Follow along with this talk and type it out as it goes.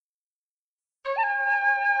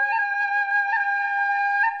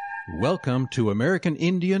Welcome to American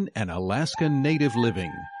Indian and Alaska Native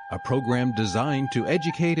Living, a program designed to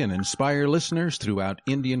educate and inspire listeners throughout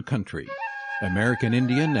Indian country. American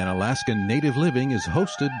Indian and Alaska Native Living is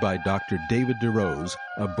hosted by Dr. David DeRose,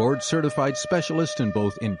 a board-certified specialist in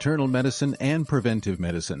both internal medicine and preventive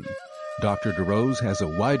medicine. Dr. DeRose has a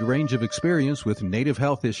wide range of experience with Native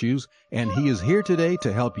health issues, and he is here today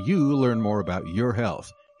to help you learn more about your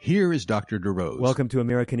health. Here is Dr. DeRose. Welcome to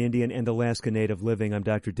American Indian and Alaska Native Living. I'm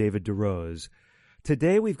Dr. David DeRose.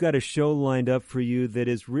 Today we've got a show lined up for you that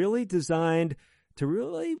is really designed to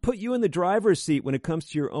really put you in the driver's seat when it comes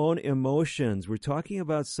to your own emotions. We're talking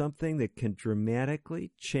about something that can dramatically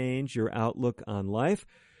change your outlook on life.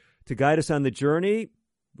 To guide us on the journey,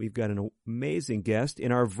 we've got an amazing guest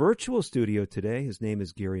in our virtual studio today. His name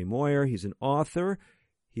is Gary Moyer. He's an author.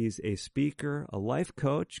 He's a speaker, a life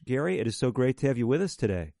coach. Gary, it is so great to have you with us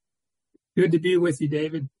today. Good to be with you,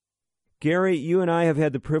 David. Gary, you and I have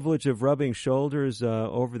had the privilege of rubbing shoulders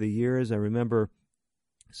over the years. I remember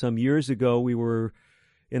some years ago we were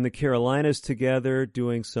in the Carolinas together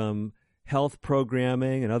doing some health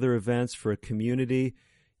programming and other events for a community.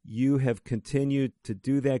 You have continued to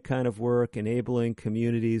do that kind of work, enabling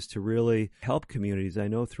communities to really help communities. I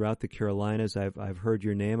know throughout the Carolinas, I've heard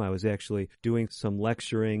your name. I was actually doing some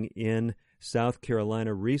lecturing in South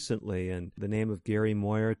Carolina recently, and the name of Gary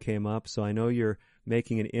Moyer came up. So I know you're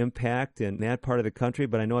making an impact in that part of the country,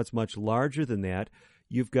 but I know it's much larger than that.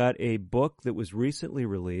 You've got a book that was recently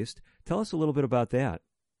released. Tell us a little bit about that.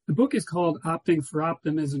 The book is called Opting for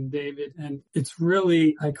Optimism, David, and it's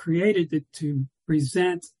really, I created it to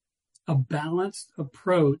present a balanced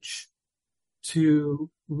approach to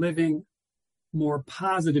living more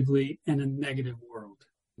positively in a negative world.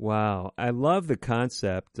 Wow. I love the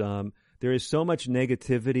concept. There is so much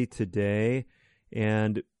negativity today,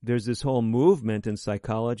 and there's this whole movement in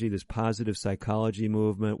psychology, this positive psychology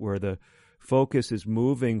movement, where the focus is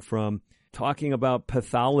moving from talking about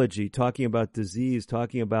pathology, talking about disease,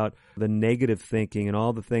 talking about the negative thinking and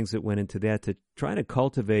all the things that went into that, to trying to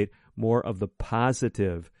cultivate more of the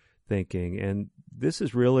positive thinking. And this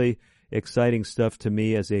is really exciting stuff to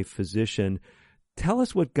me as a physician. Tell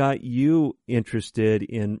us what got you interested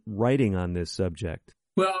in writing on this subject.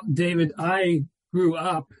 Well, David, I grew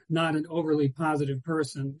up not an overly positive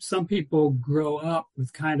person. Some people grow up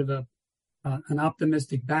with kind of an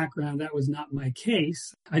optimistic background. That was not my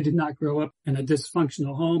case. I did not grow up in a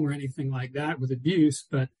dysfunctional home or anything like that with abuse,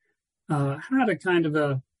 but had a kind of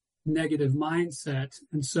a negative mindset.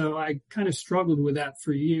 And so I kind of struggled with that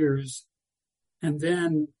for years. And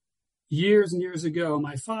then years and years ago,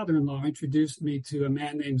 my father-in-law introduced me to a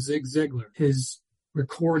man named Zig Ziglar, his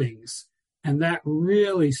recordings. And that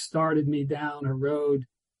really started me down a road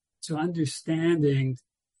to understanding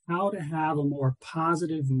how to have a more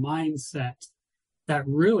positive mindset that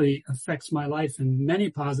really affects my life in many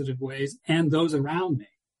positive ways and those around me.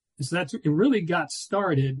 And so it really got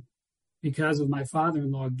started because of my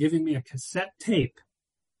father-in-law giving me a cassette tape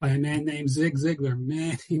by a man named Zig Ziglar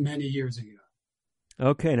many, many years ago.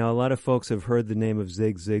 Okay, now a lot of folks have heard the name of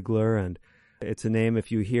Zig Ziglar, and it's a name,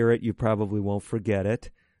 if you hear it, you probably won't forget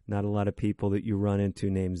it. Not a lot of people that you run into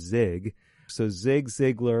named Zig. So Zig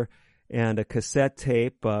Ziglar and a cassette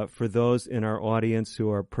tape, for those in our audience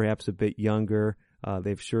who are perhaps a bit younger,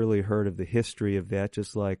 they've surely heard of the history of that,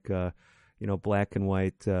 just like, black and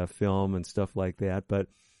white film and stuff like that. But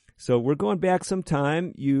so we're going back some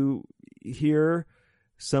time. You hear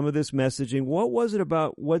some of this messaging. What was it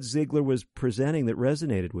about what Ziglar was presenting that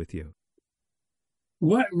resonated with you?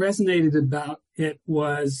 What resonated about it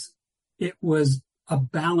was a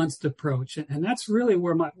balanced approach. And that's really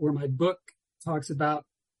where my book talks about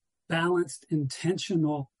balanced,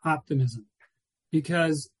 intentional optimism.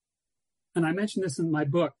 Because, and I mentioned this in my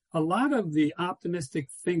book, a lot of the optimistic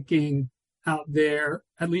thinking out there,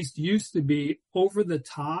 at least used to be over the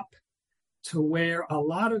top, to where a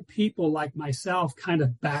lot of people like myself kind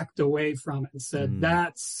of backed away from it and said,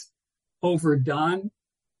 that's overdone.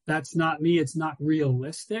 That's not me. It's not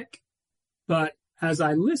realistic. But as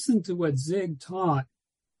I listened to what Zig taught,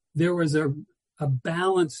 there was a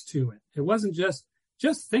balance to it. It wasn't just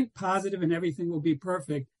think positive and everything will be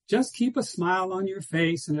perfect. Just keep a smile on your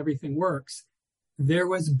face and everything works. There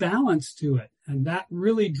was balance to it, and that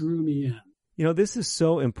really drew me in. You know, this is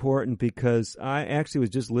so important because I actually was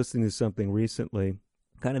just listening to something recently,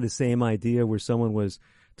 kind of the same idea where someone was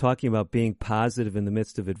talking about being positive in the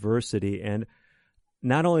midst of adversity. And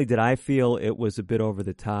not only did I feel it was a bit over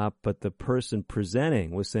the top, but the person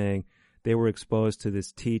presenting was saying they were exposed to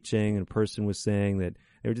this teaching, and a person was saying that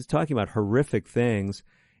they were just talking about horrific things.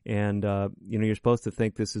 And, you're supposed to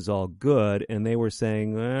think this is all good. And they were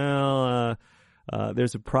saying, well,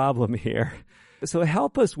 there's a problem here. So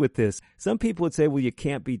help us with this. Some people would say, well, you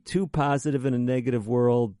can't be too positive in a negative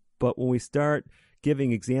world. But when we start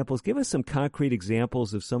giving examples, give us some concrete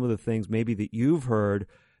examples of some of the things maybe that you've heard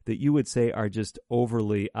that you would say are just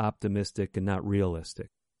overly optimistic and not realistic.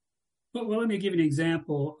 Well, let me give you an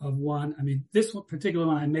example of one. I mean, this one, particular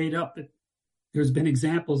one I made up, but there's been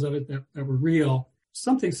examples of it that were real.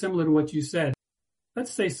 Something similar to what you said.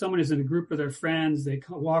 Let's say someone is in a group of their friends. They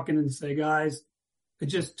walk in and say, guys, it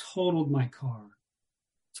just totaled my car.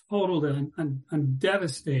 Totaled it. I'm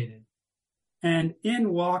devastated. And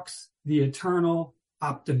in walks the eternal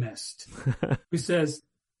optimist who says,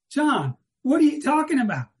 John, what are you talking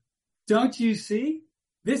about? Don't you see?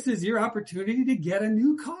 This is your opportunity to get a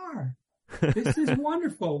new car. This is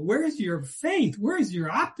wonderful. Where's your faith? Where's your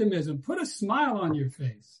optimism? Put a smile on your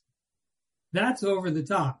face. That's over the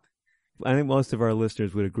top. I think most of our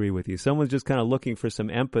listeners would agree with you. Someone's just kind of looking for some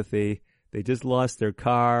empathy. They just lost their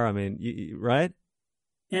car. I mean, right?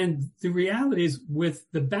 And the reality is, with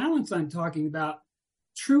the balance I'm talking about,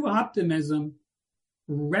 true optimism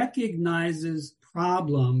recognizes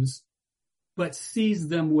problems, but sees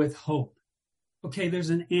them with hope. Okay,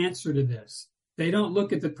 there's an answer to this. They don't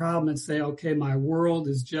look at the problem and say, okay, my world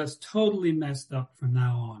is just totally messed up from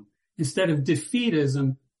now on. Instead of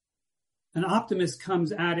defeatism, an optimist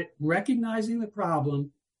comes at it recognizing the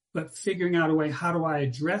problem, but figuring out a way, how do I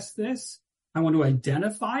address this? I want to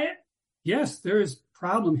identify it. Yes, there is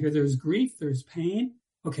problem here. There's grief, there's pain.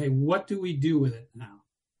 Okay, what do we do with it now?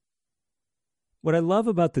 What I love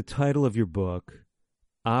about the title of your book,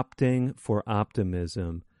 Opting for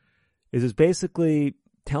Optimism, is it's basically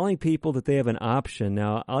telling people that they have an option.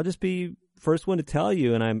 Now, I'll just be first one to tell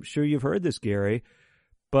you, and I'm sure you've heard this, Gary,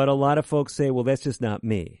 but a lot of folks say, well, that's just not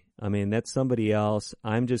me. I mean, that's somebody else.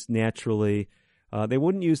 I'm just naturally, they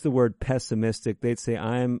wouldn't use the word pessimistic. They'd say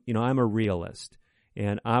I'm a realist.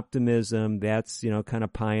 And optimism, that's, kind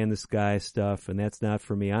of pie in the sky stuff, and that's not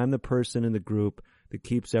for me. I'm the person in the group that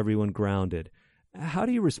keeps everyone grounded. How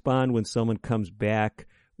do you respond when someone comes back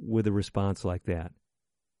with a response like that?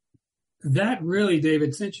 That really, David,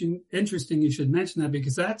 it's interesting you should mention that,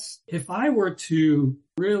 because that's, if I were to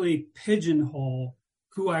really pigeonhole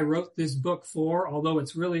who I wrote this book for, although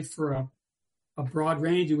it's really for a broad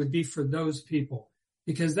range, it would be for those people,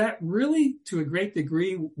 because that really, to a great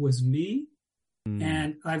degree, was me.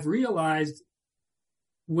 And I've realized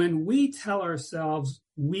when we tell ourselves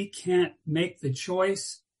we can't make the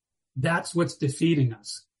choice, that's what's defeating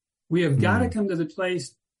us. We have got to come to the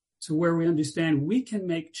place to where we understand we can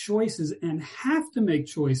make choices and have to make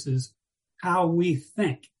choices how we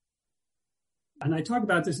think. And I talk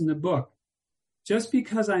about this in the book. Just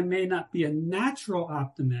because I may not be a natural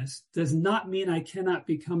optimist does not mean I cannot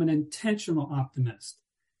become an intentional optimist.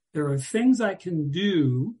 There are things I can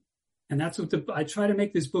do. And that's what I try to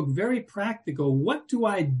make this book very practical. What do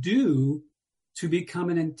I do to become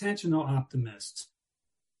an intentional optimist?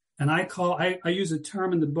 And I use a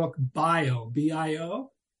term in the book, bio,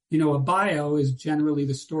 B-I-O. A bio is generally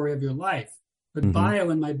the story of your life. But bio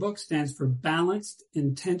in my book stands for balanced,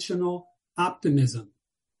 intentional optimism.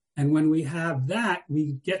 And when we have that,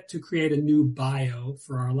 we get to create a new bio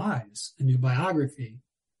for our lives, a new biography,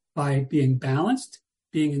 by being balanced,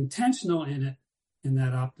 being intentional in it, in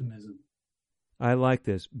that optimism. I like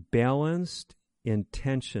this. Balanced,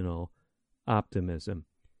 intentional optimism.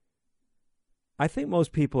 I think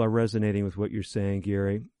most people are resonating with what you're saying,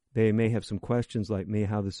 Gary. They may have some questions like me,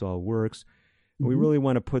 how this all works. We really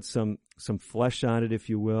want to put some flesh on it, if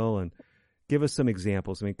you will, and give us some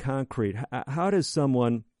examples. I mean, concrete. How does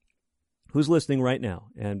someone who's listening right now,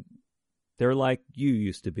 and they're like you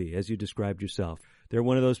used to be, as you described yourself, they're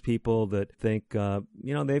one of those people that think,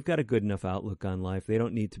 they've got a good enough outlook on life. They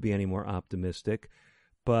don't need to be any more optimistic.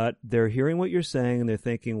 But they're hearing what you're saying, and they're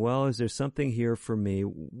thinking, well, is there something here for me?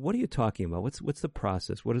 What are you talking about? What's the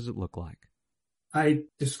process? What does it look like? I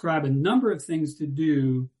describe a number of things to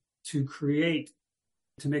do to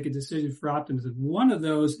make a decision for optimism. One of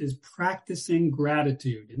those is practicing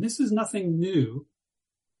gratitude. And this is nothing new,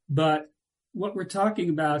 but what we're talking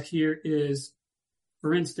about here is,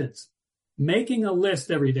 for instance, making a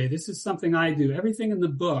list every day. This is something I do. Everything in the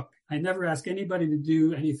book, I never ask anybody to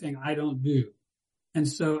do anything I don't do. And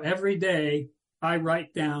so every day I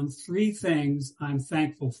write down 3 things I'm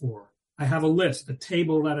thankful for. I have a list, a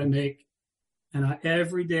table that I make, and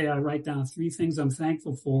every day I write down 3 things I'm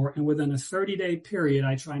thankful for. And within a 30-day period,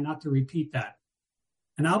 I try not to repeat that.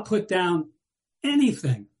 And I'll put down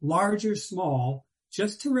anything, large or small,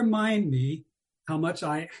 just to remind me how much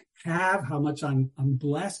I have, how much I'm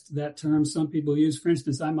blessed. That term some people use. For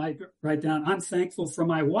instance, I might write down, I'm thankful for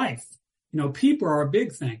my wife. People are a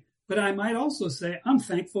big thing, But I might also say, I'm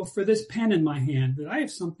thankful for this pen in my hand, that I have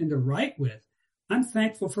something to write with. I'm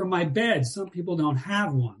thankful for my bed. Some people don't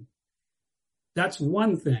have one. That's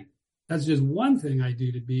one thing. That's just one thing I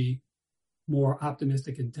do to be more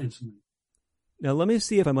optimistic intentionally. Now, let me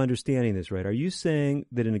see if I'm understanding this right. Are you saying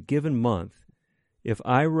that in a given month, if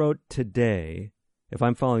I wrote today, if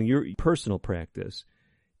I'm following your personal practice,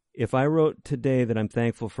 if I wrote today that I'm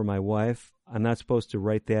thankful for my wife, I'm not supposed to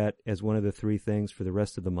write that as one of the three things for the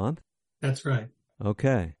rest of the month? That's right.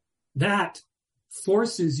 Okay. That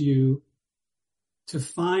forces you to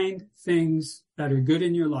find things that are good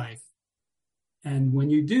in your life. And when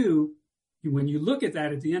you do, when you look at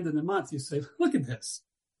that at the end of the month, you say, look at this.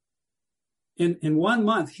 In 1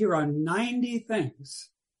 month, here are 90 things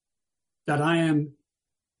that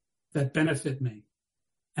benefit me.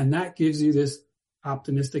 And that gives you this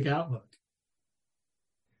optimistic outlook.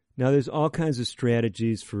 Now, there's all kinds of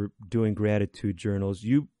strategies for doing gratitude journals.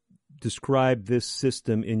 You describe this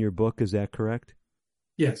system in your book, is that correct?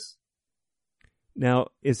 Yes. Now,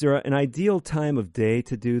 is there an ideal time of day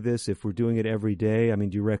to do this if we're doing it every day? I mean,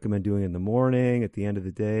 do you recommend doing it in the morning, at the end of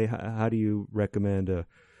the day? How do you recommend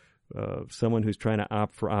someone who's trying to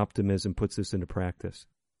opt for optimism puts this into practice?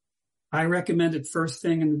 I recommend it first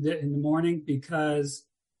thing in the morning because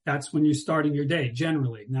that's when you're starting your day,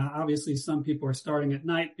 generally. Now, obviously, some people are starting at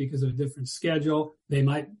night because of a different schedule. They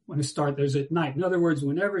might want to start theirs at night. In other words,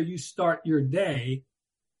 whenever you start your day,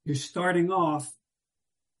 you're starting off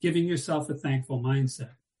giving yourself a thankful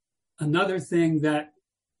mindset. Another thing that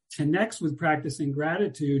connects with practicing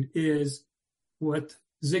gratitude is what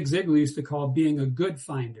Zig Ziglar used to call being a good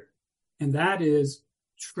finder. And that is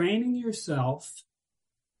training yourself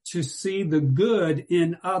to see the good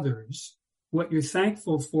in others, what you're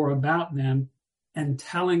thankful for about them, and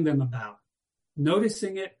telling them about it.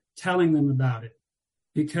 Noticing it, telling them about it.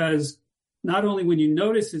 Because not only when you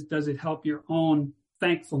notice it, does it help your own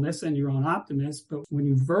thankfulness and your own optimism, but when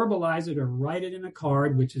you verbalize it or write it in a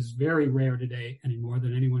card, which is very rare today anymore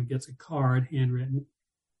that anyone gets a card handwritten,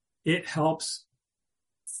 it helps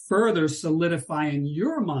further solidify in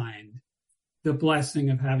your mind the blessing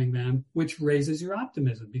of having them, which raises your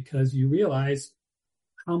optimism because you realize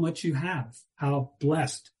how much you have, how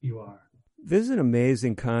blessed you are. This is an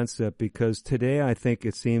amazing concept because today I think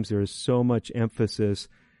it seems there is so much emphasis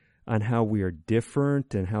on how we are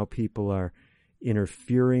different and how people are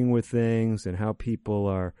interfering with things and how people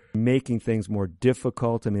are making things more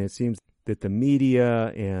difficult. I mean, it seems that the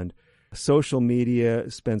media and social media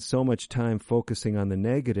spend so much time focusing on the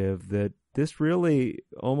negative that this really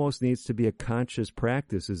almost needs to be a conscious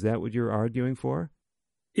practice. Is that what you're arguing for?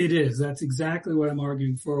 It is. That's exactly what I'm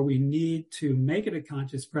arguing for. We need to make it a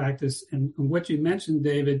conscious practice. And what you mentioned,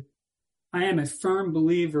 David, I am a firm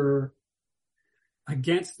believer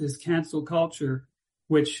against this cancel culture,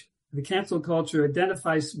 which the cancel culture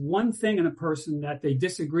identifies one thing in a person that they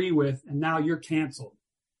disagree with, and now you're canceled.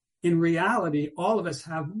 In reality, all of us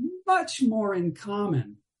have much more in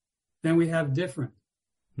common than we have different.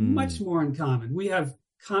 Much more in common. We have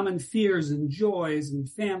common fears and joys and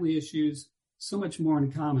family issues, so much more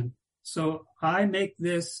in common. So I make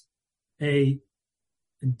this a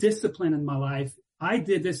discipline in my life. I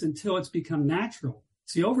did this until it's become natural.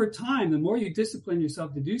 See, over time, the more you discipline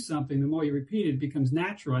yourself to do something, the more you repeat it, it becomes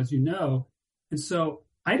natural, as you know. And so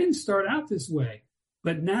I didn't start out this way.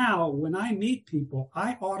 But now when I meet people,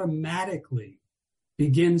 I automatically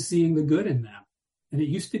begin seeing the good in them. And it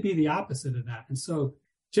used to be the opposite of that. And so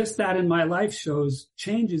just that in my life shows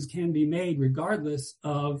changes can be made regardless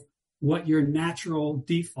of what your natural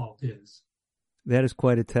default is. That is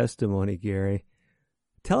quite a testimony, Gary.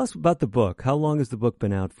 Tell us about the book. How long has the book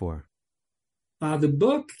been out for? The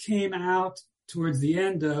book came out towards the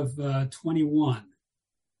end of 21, if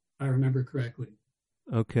I remember correctly.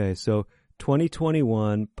 Okay, so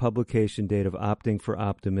 2021 publication date of Opting for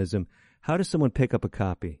Optimism. How does someone pick up a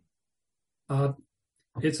copy?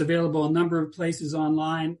 It's available a number of places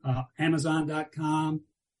online, Amazon.com,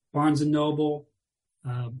 Barnes & Noble.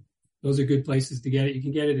 Those are good places to get it. You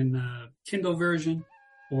can get it in a Kindle version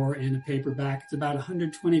or in a paperback. It's about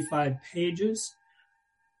 125 pages.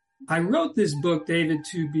 I wrote this book, David,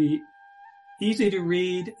 to be easy to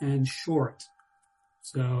read and short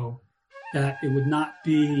so that it would not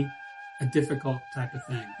be a difficult type of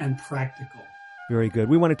thing and practical. Very good.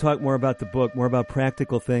 We want to talk more about the book, more about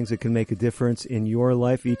practical things that can make a difference in your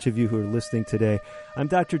life, each of you who are listening today. I'm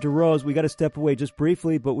Dr. DeRose. We got to step away just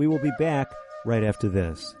briefly, but we will be back right after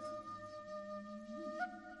this.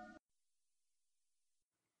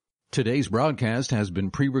 Today's broadcast has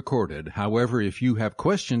been pre-recorded. However, if you have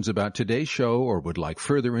questions about today's show or would like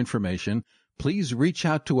further information, please reach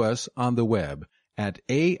out to us on the web at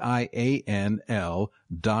AIANL.org.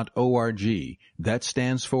 That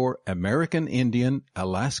stands for American Indian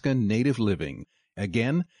Alaska Native Living.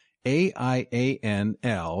 Again, AIANL.org.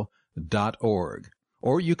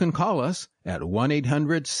 Or you can call us at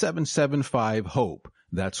 1-800-775-HOPE.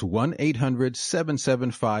 That's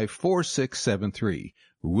 1-800-775-4673.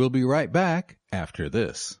 We'll be right back after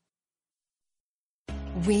this.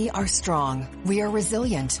 We are strong, we are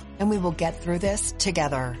resilient, and we will get through this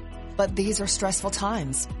together. But these are stressful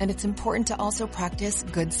times, and it's important to also practice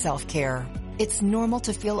good self-care. It's normal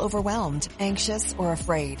to feel overwhelmed, anxious, or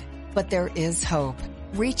afraid. But there is hope.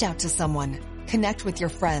 Reach out to someone. Connect with your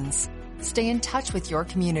friends. Stay in touch with your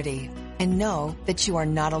community. And know that you are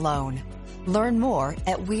not alone. Learn more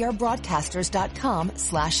at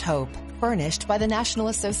wearebroadcasters.com/hope. Furnished by the National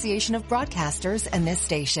Association of Broadcasters and this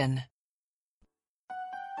station.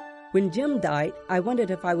 When Jim died, I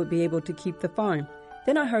wondered if I would be able to keep the farm.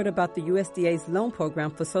 Then I heard about the USDA's loan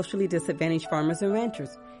program for socially disadvantaged farmers and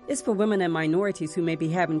ranchers. It's for women and minorities who may be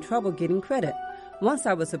having trouble getting credit. Once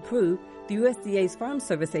I was approved, the USDA's Farm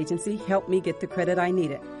Service Agency helped me get the credit I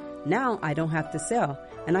needed. Now I don't have to sell,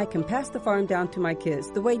 and I can pass the farm down to my kids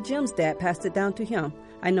the way Jim's dad passed it down to him.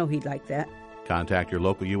 I know he'd like that. Contact your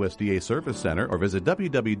local USDA Service Center or visit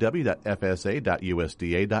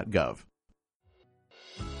www.fsa.usda.gov.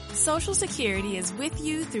 Social Security is with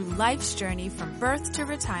you through life's journey from birth to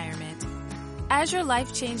retirement. As your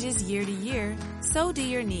life changes year to year, so do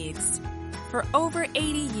your needs. For over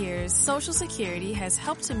 80 years, Social Security has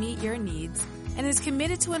helped to meet your needs and is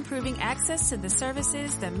committed to improving access to the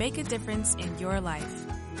services that make a difference in your life.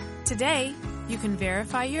 Today, you can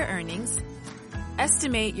verify your earnings,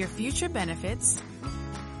 estimate your future benefits,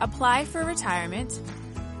 apply for retirement,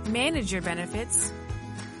 manage your benefits,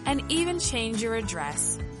 and even change your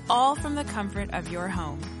address, all from the comfort of your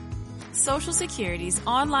home. Social Security's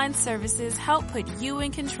online services help put you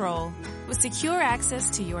in control with secure access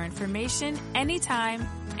to your information anytime,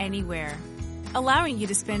 anywhere, allowing you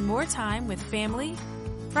to spend more time with family,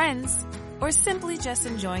 friends, or simply just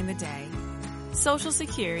enjoying the day. Social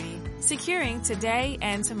Security, securing today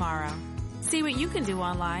and tomorrow. See what you can do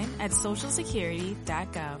online at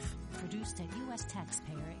socialsecurity.gov. Produced at U.S.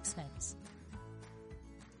 taxpayer expense.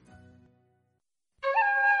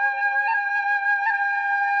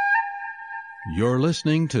 You're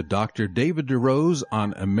listening to Dr. David DeRose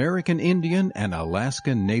on American Indian and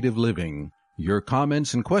Alaska Native Living. Your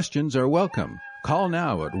comments and questions are welcome. Call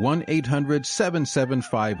now at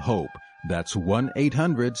 1-800-775-HOPE. That's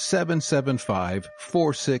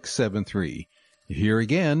 1-800-775-4673. Here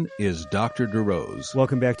again is Dr. DeRose.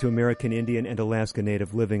 Welcome back to American Indian and Alaska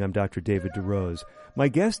Native Living. I'm Dr. David DeRose. My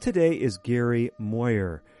guest today is Gary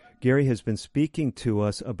Moyer. Gary has been speaking to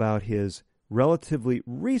us about his relatively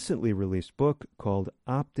recently released book called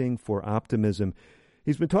Opting for Optimism.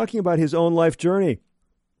 He's been talking about his own life journey,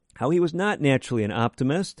 how he was not naturally an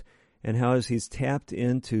optimist, and how as he's tapped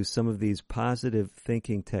into some of these positive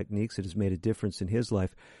thinking techniques, it has made a difference in his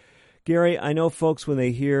life. Gary, I know folks, when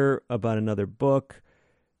they hear about another book,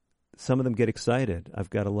 some of them get excited. I've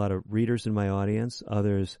got a lot of readers in my audience,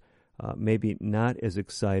 others maybe not as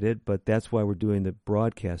excited, but that's why we're doing the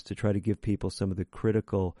broadcast, to try to give people some of the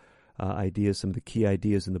critical ideas, some of the key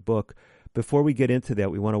ideas in the book. Before we get into that,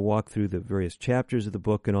 we want to walk through the various chapters of the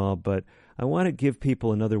book and all, but I want to give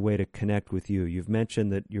people another way to connect with you. You've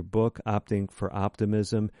mentioned that your book, Opting for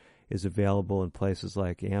Optimism, is available in places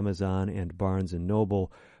like Amazon and Barnes &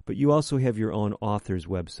 Noble, but you also have your own author's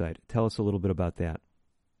website. Tell us a little bit about that.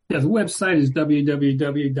 Yeah, the website is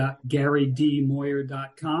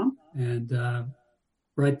www.garydmoyer.com, and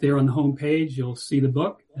right there on the home page, you'll see the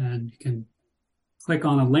book, and you can click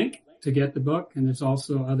on a link to get the book, and there's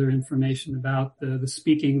also other information about the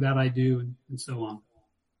speaking that I do and so on.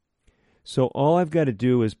 So all I've got to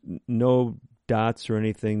do is no dots or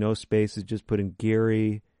anything, no spaces, just put in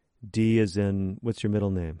Gary, D as in, what's your middle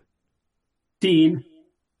name? Dean.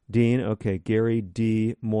 Dean, okay, Gary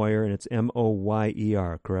D. Moyer, and it's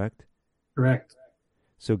Moyer, correct? Correct.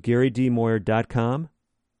 So GaryDMoyer.com?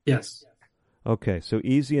 Yes. Okay, so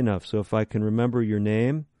easy enough. So if I can remember your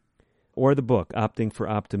name or the book, Opting for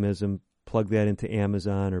Optimism, plug that into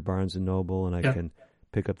Amazon or Barnes & Noble, and I can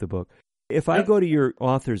pick up the book. If I go to your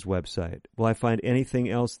author's website, will I find anything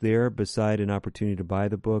else there beside an opportunity to buy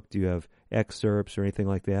the book? Do you have excerpts or anything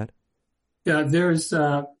like that? Yeah, there's,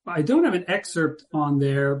 I don't have an excerpt on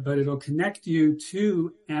there, but it'll connect you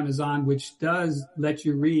to Amazon, which does let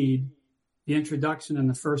you read the introduction and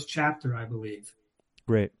the first chapter, I believe.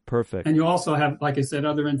 Great. Perfect. And you also have, like I said,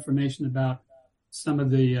 other information about some of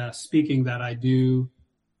the speaking that I do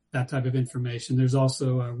that type of information. There's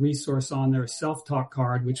also a resource on there, a self-talk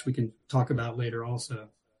card, which we can talk about later also.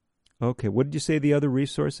 Okay. What did you say the other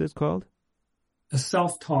resource is called? A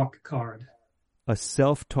self-talk card. A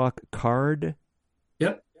self-talk card?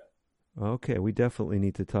 Yep. Okay, we definitely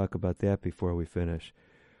need to talk about that before we finish.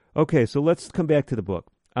 Okay, so let's come back to the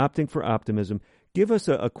book, Opting for Optimism. Give us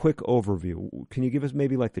a quick overview. Can you give us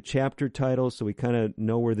maybe like the chapter titles so we kind of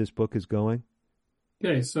know where this book is going?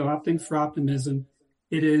 Okay, so Opting for Optimism,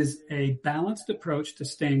 it is a balanced approach to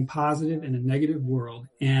staying positive in a negative world.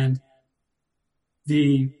 And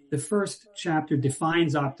the first chapter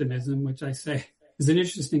defines optimism, which I say is an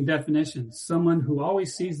interesting definition. Someone who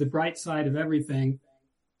always sees the bright side of everything,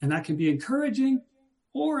 and that can be encouraging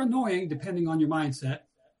or annoying depending on your mindset.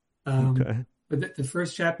 Okay. But the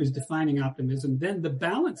first chapter is defining optimism. Then the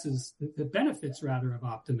balances, the benefits rather of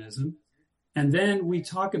optimism. And then we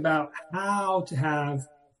talk about how to have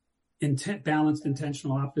balanced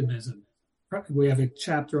intentional optimism. We have a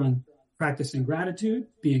chapter on practicing gratitude,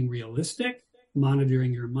 being realistic,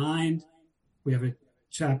 monitoring your mind. We have a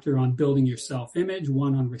chapter on building your self-image,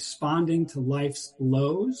 one on responding to life's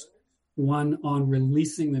lows, one on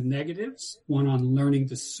releasing the negatives, one on learning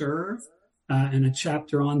to serve, and a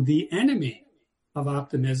chapter on the enemy of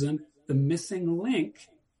optimism, the missing link,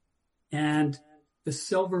 and the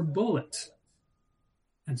silver bullet.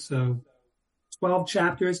 And so 12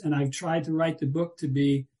 chapters, and I've tried to write the book to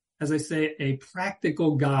be, as I say, a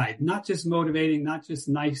practical guide, not just motivating, not just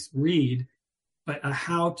nice read, but a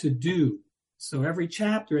how to do. So every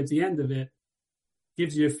chapter at the end of it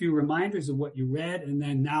gives you a few reminders of what you read, and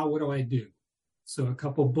then now what do I do? So a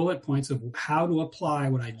couple bullet points of how to apply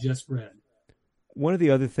what I just read. One of the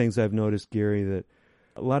other things I've noticed, Gary, that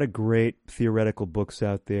a lot of great theoretical books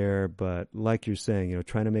out there, but like you're saying,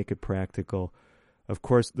 trying to make it practical. Of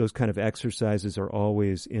course, those kind of exercises are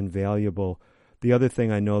always invaluable. The other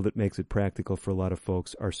thing I know that makes it practical for a lot of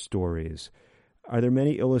folks are stories. Are there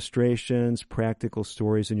many illustrations, practical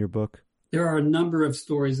stories in your book? There are a number of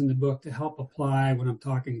stories in the book to help apply what I'm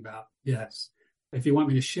talking about. Yes. If you want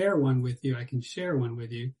me to share one with you, I can share one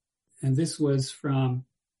with you. And this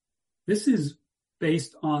is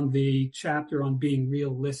based on the chapter on being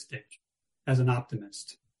realistic as an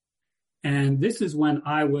optimist. And this is when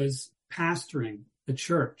I was pastoring the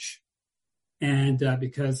church. And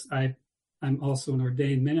because I'm also an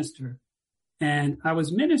ordained minister. And I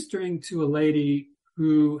was ministering to a lady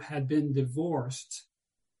who had been divorced.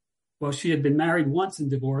 Well, she had been married once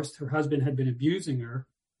and divorced. Her husband had been abusing her.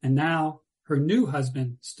 And now her new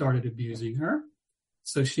husband started abusing her.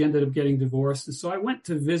 So she ended up getting divorced. And so I went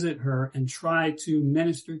to visit her and try to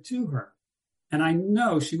minister to her. And I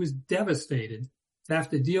know she was devastated to have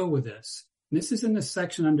to deal with this. And this is in the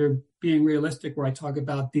section under being realistic where I talk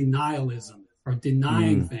about denialism or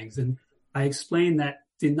denying things. And I explain that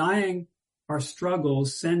denying our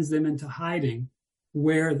struggles sends them into hiding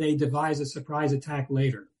where they devise a surprise attack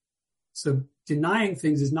later. So denying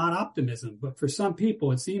things is not optimism, but for some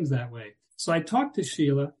people it seems that way. So I talked to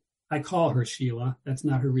Sheila. I call her Sheila. That's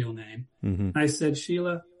not her real name. Mm-hmm. I said,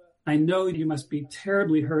 Sheila, I know you must be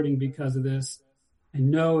terribly hurting because of this. I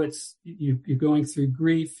know you're going through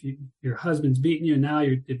grief. Your husband's beaten you and now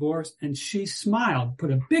you're divorced. And she smiled,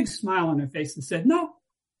 put a big smile on her face and said, no,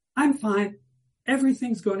 I'm fine.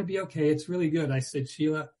 Everything's going to be okay. It's really good. I said,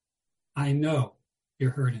 Sheila, I know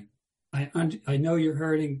you're hurting. I know you're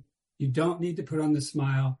hurting. You don't need to put on the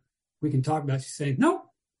smile. We can talk about it. She's saying, no,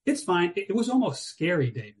 it's fine. It was almost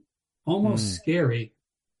scary, David. Almost scary.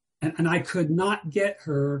 And I could not get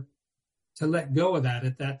her to let go of that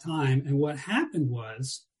at that time. And what happened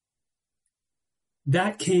was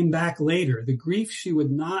that came back later. The grief she would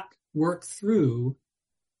not work through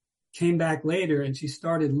came back later, and she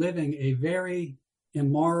started living a very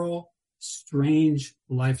immoral, strange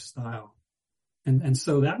lifestyle. And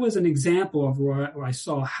so that was an example of where I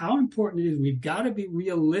saw how important it is. We've got to be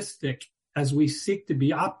realistic as we seek to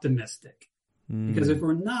be optimistic. Because if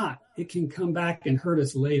we're not, it can come back and hurt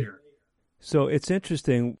us later. So it's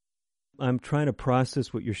interesting. I'm trying to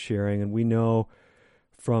process what you're sharing, and we know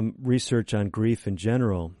from research on grief in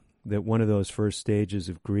general that one of those first stages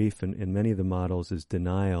of grief in many of the models is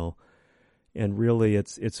denial. And really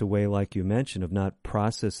it's a way, like you mentioned, of not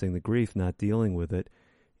processing the grief, not dealing with it.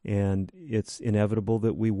 And it's inevitable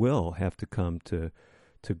that we will have to come to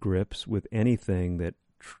grips with anything that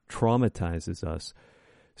traumatizes us.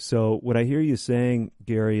 So what I hear you saying,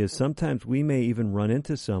 Gary, is sometimes we may even run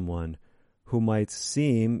into someone who might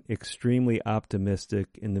seem extremely optimistic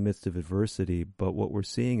in the midst of adversity, but what we're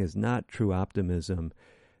seeing is not true optimism.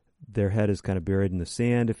 Their head is kind of buried in the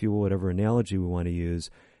sand, if you will, whatever analogy we want to use,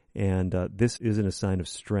 And this isn't a sign of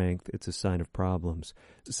strength, it's a sign of problems.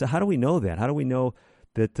 So how do we know that? How do we know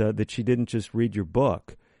that she didn't just read your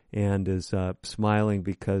book and is smiling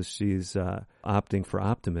because she's opting for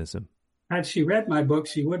optimism? Had she read my book,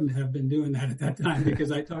 she wouldn't have been doing that at that time,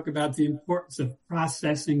 because I talk about the importance of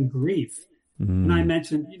processing grief. And I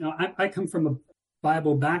mentioned, I come from a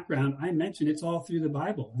Bible background. I mentioned it's all through the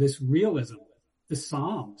Bible, this realism, the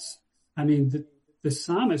Psalms. I mean, the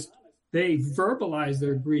psalmists, they verbalize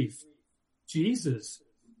their grief. Jesus,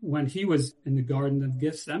 when he was in the Garden of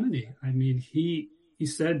Gethsemane, I mean, he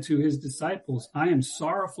said to his disciples, I am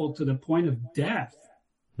sorrowful to the point of death.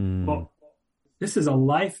 Well, this is a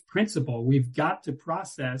life principle. We've got to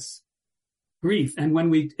process grief. And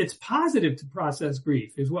it's positive to process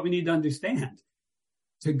grief is what we need to understand.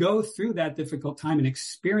 To go through that difficult time and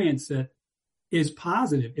experience it is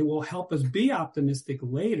positive. It will help us be optimistic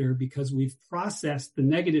later because we've processed the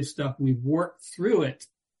negative stuff. We've worked through it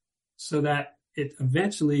so that it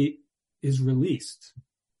eventually is released.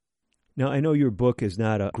 Now, I know your book is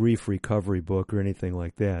not a grief recovery book or anything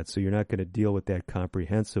like that, so you're not going to deal with that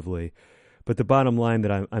comprehensively. But the bottom line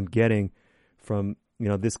that I'm getting from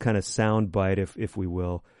this kind of sound bite, if we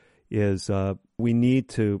will, is we need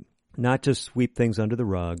to not just sweep things under the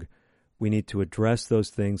rug. We need to address those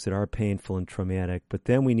things that are painful and traumatic, but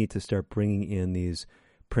then we need to start bringing in these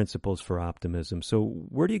principles for optimism. So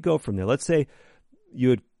where do you go from there? Let's say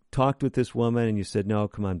you had talked with this woman and you said, no,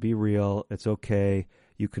 come on, be real. It's okay.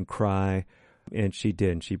 You can cry. And she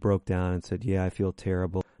didn't. She broke down and said, yeah, I feel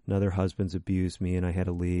terrible. Another husband's abused me and I had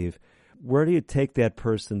to leave. Where do you take that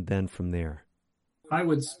person then from there? I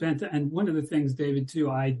would spend, and one of the things, David,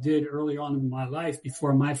 too, I did early on in my life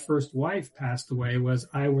before my first wife passed away was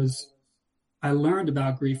I learned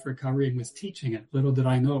about grief recovery and was teaching it. Little did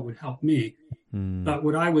I know it would help me. But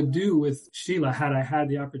what I would do with Sheila, had I had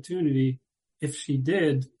the opportunity, if she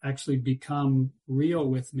did actually become real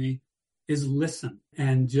with me, is listen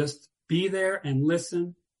and just be there and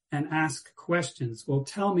listen and ask questions. Well,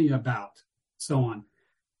 tell me about, so on.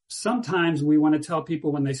 Sometimes we want to tell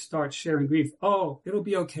people when they start sharing grief, oh, it'll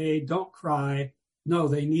be okay, don't cry. No,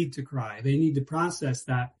 they need to cry. They need to process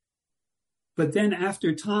that. But then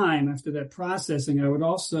after time, after that processing, I would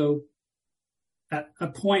also, at a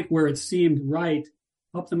point where it seemed right,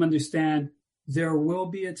 help them understand there will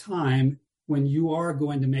be a time when you are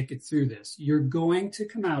going to make it through this. You're going to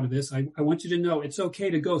come out of this. I want you to know it's okay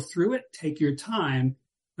to go through it, take your time,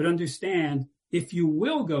 but understand if you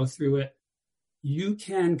will go through it, you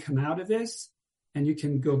can come out of this and you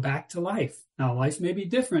can go back to life. Now, life may be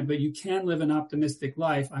different, but you can live an optimistic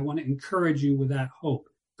life. I want to encourage you with that hope.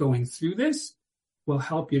 Going through this will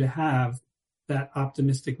help you to have that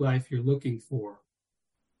optimistic life you're looking for.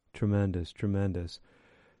 Tremendous, tremendous.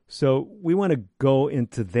 So we want to go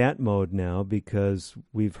into that mode now because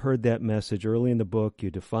we've heard that message early in the book. You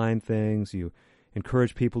define things, you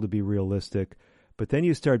encourage people to be realistic, but then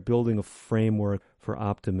you start building a framework for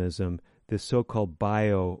optimism, this so-called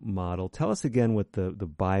bio model. Tell us again what the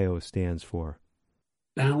bio stands for.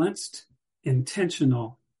 Balanced,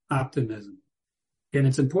 intentional optimism. And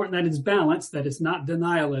it's important that it's balanced, that it's not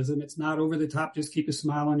denialism. It's not over the top, just keep a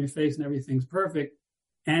smile on your face and everything's perfect.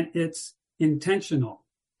 And it's intentional.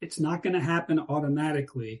 It's not going to happen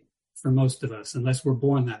automatically for most of us unless we're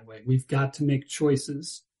born that way. We've got to make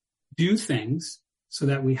choices, do things so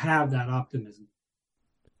that we have that optimism.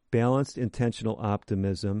 Balanced, intentional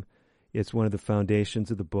optimism. It's one of the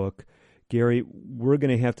foundations of the book. Gary, we're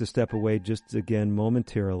going to have to step away just again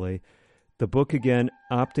momentarily. The book again,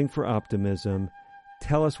 Opting for Optimism.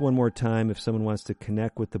 Tell us one more time if someone wants to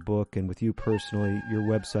connect with the book and with you personally. Your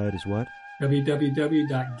website is what?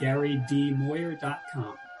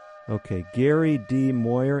 www.garydmoyer.com. Okay, Gary D.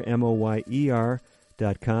 Moyer,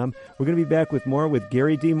 MOYER.com. We're going to be back with more with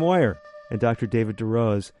Gary D. Moyer and Dr. David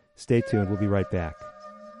DeRose. Stay tuned. We'll be right back.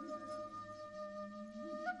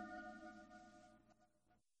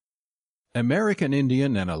 American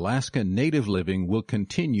Indian and Alaska Native Living will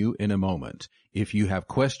continue in a moment. If you have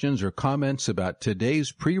questions or comments about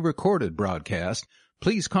today's pre-recorded broadcast,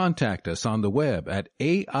 please contact us on the web at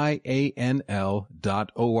aianl.org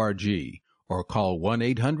or call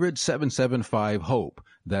 1-800-775-HOPE.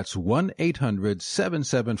 That's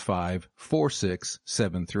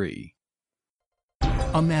 1-800-775-4673.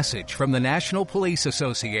 A message from the National Police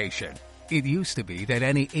Association. It used to be that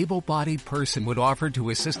any able-bodied person would offer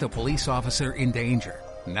to assist a police officer in danger.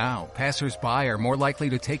 Now, passers-by are more likely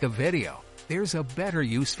to take a video. There's a better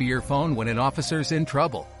use for your phone when an officer's in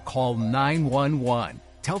trouble. Call 911.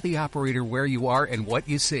 Tell the operator where you are and what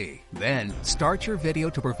you see. Then, start your video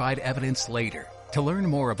to provide evidence later. To learn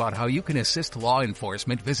more about how you can assist law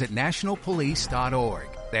enforcement, visit nationalpolice.org.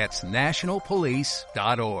 That's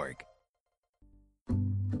nationalpolice.org.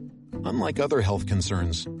 Unlike other health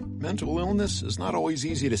concerns, mental illness is not always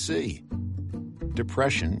easy to see.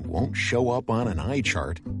 Depression won't show up on an eye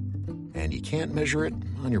chart, and you can't measure it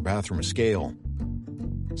on your bathroom scale.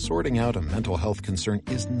 Sorting out a mental health concern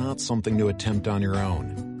is not something to attempt on your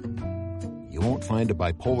own. You won't find a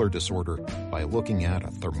bipolar disorder by looking at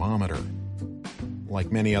a thermometer.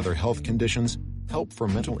 Like many other health conditions, help for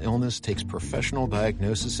mental illness takes professional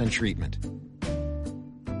diagnosis and treatment.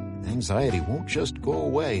 Anxiety won't just go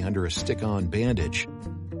away under a stick-on bandage.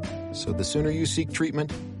 So the sooner you seek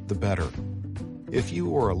treatment, the better. If you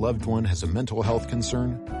or a loved one has a mental health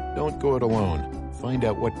concern, don't go it alone. Find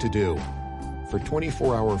out what to do. For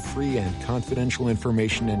 24-hour free and confidential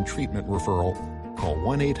information and treatment referral, call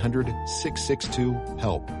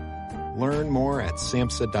 1-800-662-HELP. Learn more at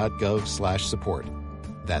samhsa.gov/support.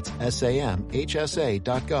 That's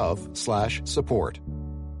samhsa.gov/support.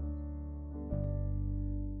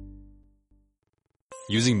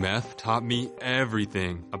 Using meth taught me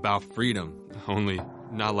everything about freedom, only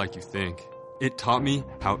not like you think. It taught me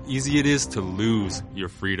how easy it is to lose your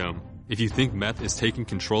freedom. If you think meth is taking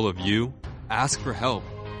control of you, ask for help.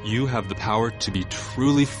 You have the power to be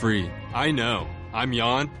truly free. I know. I'm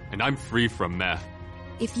Jan, and I'm free from meth.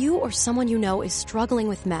 If you or someone you know is struggling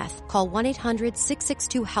with meth, call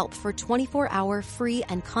 1-800-662-HELP for 24-hour free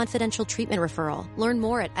and confidential treatment referral. Learn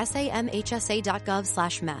more at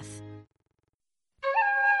samhsa.gov/meth.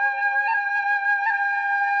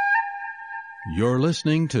 You're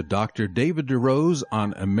listening to Dr. David DeRose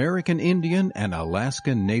on American Indian and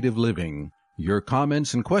Alaska Native Living. Your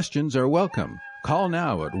comments and questions are welcome. Call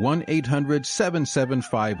now at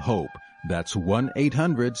 1-800-775-HOPE. That's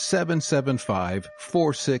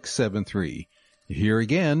 1-800-775-4673. Here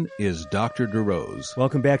again is Dr. DeRose.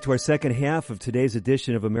 Welcome back to our second half of today's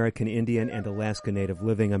edition of American Indian and Alaska Native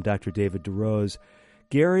Living. I'm Dr. David DeRose.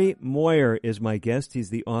 Gary Moyer is my guest.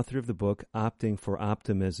 He's the author of the book, Opting for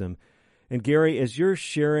Optimism. And Gary, as you're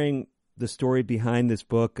sharing the story behind this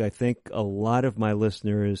book, I think a lot of my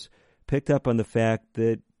listeners picked up on the fact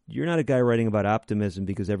that you're not a guy writing about optimism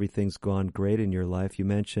because everything's gone great in your life. You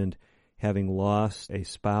mentioned having lost a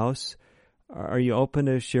spouse. Are you open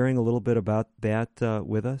to sharing a little bit about that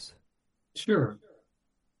with us? Sure.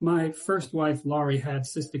 My first wife, Laurie, had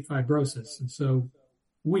cystic fibrosis. And so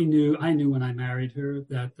I knew when I married her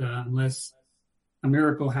that unless a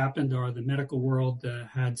miracle happened or the medical world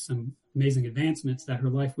had some amazing advancements, that her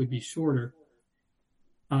life would be shorter.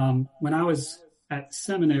 When I was at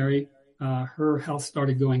seminary, her health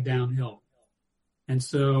started going downhill. And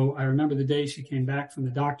so I remember the day she came back from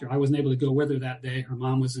the doctor. I wasn't able to go with her that day. Her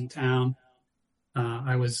mom was in town.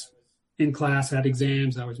 I was in class, had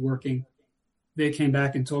exams. I was working. They came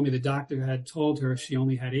back and told me the doctor had told her she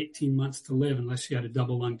only had 18 months to live unless she had a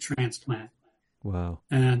double lung transplant. Wow.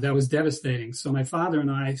 And that was devastating. So my father and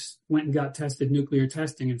I went and got tested, nuclear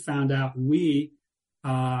testing, and found out we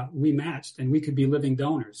matched and we could be living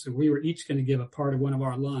donors. So we were each going to give a part of one of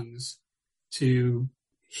our lungs to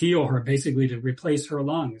heal her, basically to replace her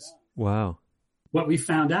lungs. Wow. What we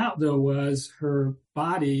found out, though, was her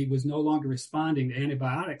body was no longer responding to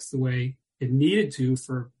antibiotics the way it needed to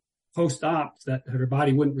for post-op, that her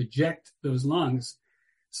body wouldn't reject those lungs.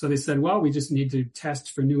 So they said, well, we just need to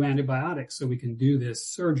test for new antibiotics so we can do this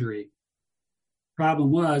surgery.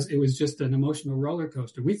 Problem was, it was just an emotional roller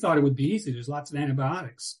coaster. We thought it would be easy. There's lots of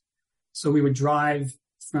antibiotics. So we would drive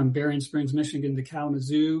from Berrien Springs, Michigan to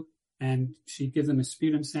Kalamazoo, and she'd give them a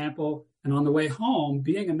sputum sample. And on the way home,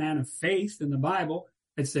 being a man of faith in the Bible,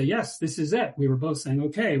 I'd say, yes, this is it. We were both saying,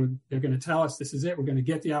 okay, they're going to tell us this is it. We're going to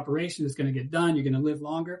get the operation. It's going to get done. You're going to live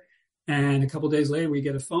longer. And a couple of days later, we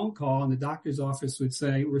get a phone call, and the doctor's office would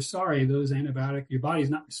say, we're sorry, those antibiotics, your body's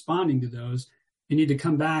not responding to those. You need to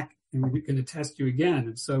come back, and we're going to test you again.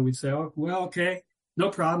 And so we'd say, oh, well, okay, no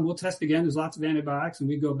problem. We'll test again. There's lots of antibiotics. And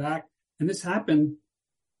we'd go back. And this happened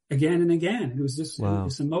again and again. It was just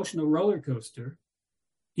this emotional roller coaster.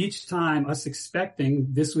 Each time us expecting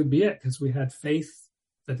this would be it because we had faith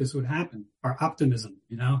that this would happen, our optimism,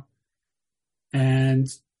 And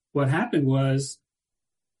what happened was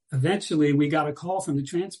eventually we got a call from the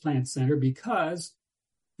transplant center because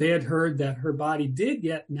they had heard that her body did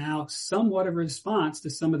get now somewhat of a response to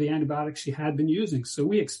some of the antibiotics she had been using. So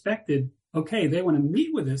we expected, okay, they want to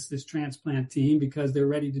meet with us, this transplant team, because they're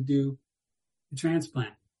ready to do the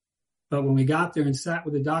transplant. But when we got there and sat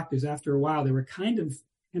with the doctors, after a while, they were kind of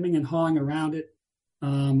hemming and hawing around it.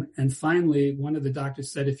 And finally, one of the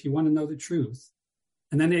doctors said, if you want to know the truth,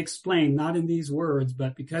 and then they explained, not in these words,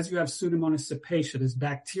 but because you have Pseudomonas cepacia, this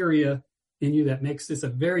bacteria in you that makes this a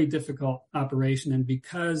very difficult operation. And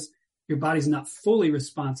because your body's not fully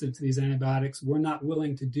responsive to these antibiotics, we're not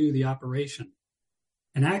willing to do the operation.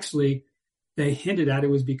 And actually, they hinted at it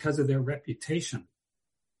was because of their reputation.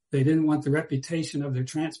 They didn't want the reputation of their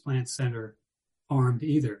transplant center harmed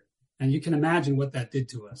either. And you can imagine what that did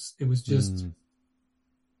to us. It was just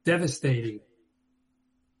devastating.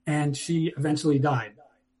 And she eventually died.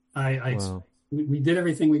 Wow. We did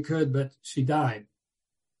everything we could, but she died.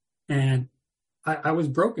 And I was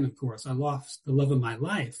broken, of course. I lost the love of my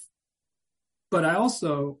life. But I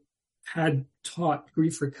also had taught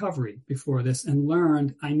grief recovery before this and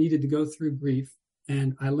learned I needed to go through grief.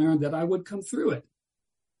 And I learned that I would come through it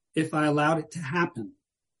if I allowed it to happen.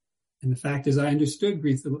 And the fact is I understood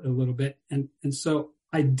grief a little bit. And so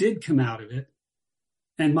I did come out of it.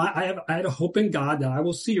 And I had a hope in God that I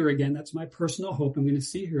will see her again. That's my personal hope. I'm going to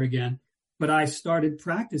see her again. But I started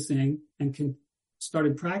practicing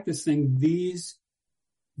these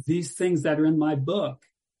things that are in my book.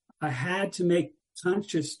 I had to make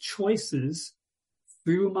conscious choices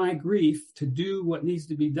through my grief to do what needs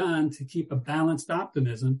to be done to keep a balanced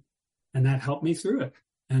optimism. And that helped me through it.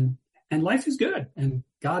 And life is good. And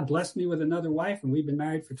God blessed me with another wife, and we've been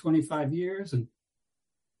married for 25 years, and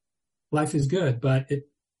life is good. But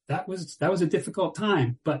that was a difficult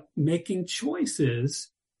time. But making choices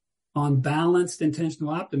on balanced,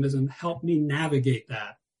 intentional optimism helped me navigate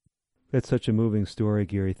that. That's such a moving story,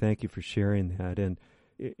 Gary. Thank you for sharing that. And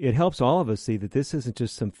it helps all of us see that this isn't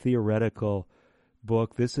just some theoretical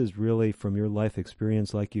book. This is really from your life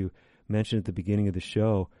experience, like you mentioned at the beginning of the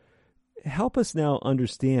show. Help us now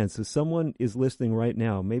understand. So someone is listening right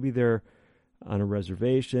now. Maybe they're on a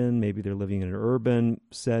reservation. Maybe they're living in an urban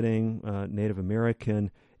setting, Native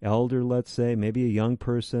American, elder, let's say, maybe a young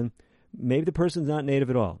person. Maybe the person's not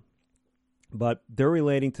Native at all, but they're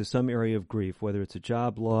relating to some area of grief, whether it's a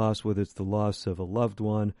job loss, whether it's the loss of a loved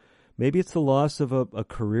one. Maybe it's the loss of a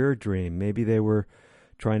career dream. Maybe they were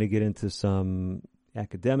trying to get into some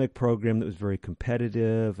academic program that was very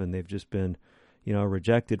competitive, and they've just been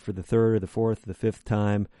rejected for the third or the fourth or the fifth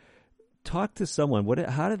time. Talk to someone.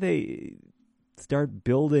 How do they start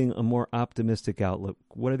building a more optimistic outlook?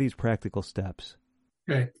 What are these practical steps?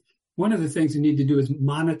 Okay. One of the things you need to do is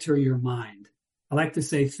monitor your mind. I like to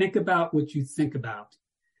say, think about what you think about.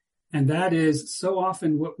 And that is so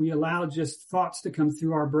often what we allow just thoughts to come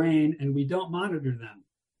through our brain, and we don't monitor them.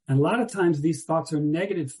 And a lot of times these thoughts are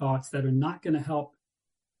negative thoughts that are not going to help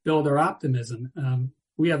build our optimism.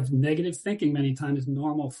 We have negative thinking many times is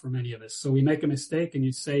normal for many of us. So we make a mistake and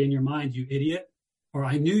you say in your mind, you idiot, or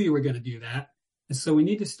I knew you were going to do that. And so we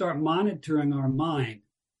need to start monitoring our mind.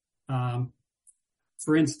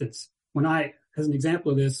 For instance, as an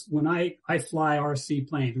example of this, when I fly RC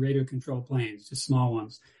planes, radio control planes, just small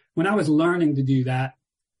ones. When I was learning to do that,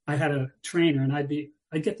 I had a trainer, and I'd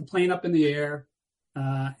get the plane up in the air,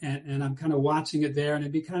 and I'm kind of watching it there, and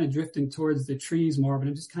it'd be kind of drifting towards the trees more, but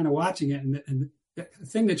I'm just kind of watching it. And the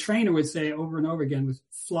thing the trainer would say over and over again was,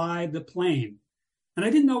 fly the plane. And I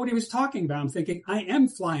didn't know what he was talking about. I'm thinking, I am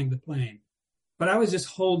flying the plane. But I was just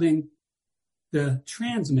holding the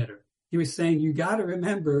transmitter. He was saying, you got to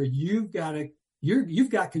remember, you've got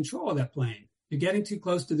control of that plane. You're getting too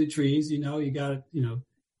close to the trees. You got to,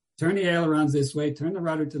 turn the ailerons this way, turn the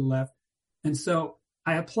rudder to the left. And so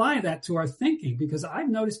I apply that to our thinking, because I've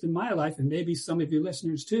noticed in my life, and maybe some of your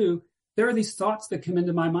listeners too, there are these thoughts that come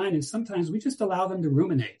into my mind, and sometimes we just allow them to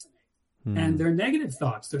ruminate. And they're negative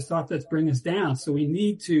thoughts. They're thoughts that bring us down. So we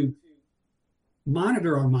need to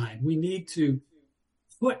monitor our mind. We need to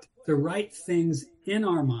put the right things in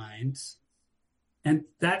our minds, and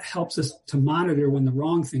that helps us to monitor when the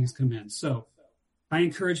wrong things come in. So I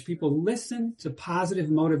encourage people, listen to positive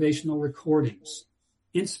motivational recordings,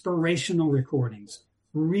 inspirational recordings,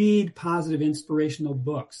 read positive inspirational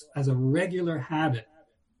books as a regular habit.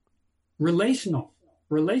 Relational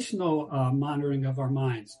monitoring of our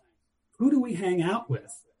minds. Who do we hang out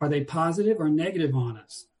with? Are they positive or negative on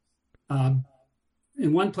us?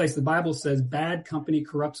 In one place, the Bible says bad company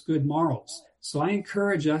corrupts good morals. So I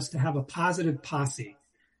encourage us to have a positive posse,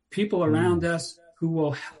 people around us who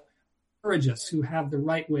will encourage us, who have the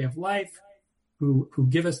right way of life, who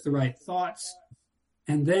give us the right thoughts.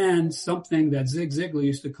 And then something that Zig Ziglar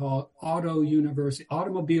used to call automobile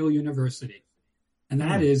university. And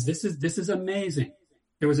that is, this is amazing.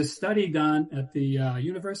 There was a study done at the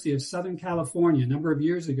University of Southern California a number of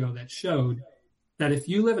years ago that showed that if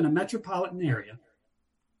you live in a metropolitan area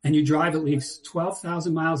and you drive at least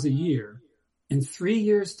 12,000 miles a year, in 3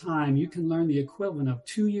 years' time, you can learn the equivalent of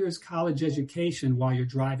 2 years college education while you're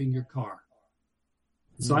driving your car.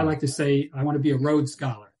 So I like to say, I want to be a road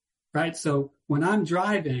scholar, right? So when I'm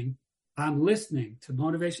driving, I'm listening to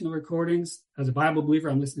motivational recordings. As a Bible believer,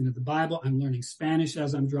 I'm listening to the Bible. I'm learning Spanish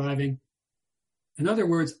as I'm driving. In other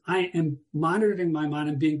words, I am monitoring my mind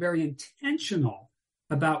and being very intentional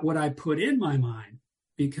about what I put in my mind,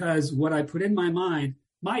 because what I put in my mind,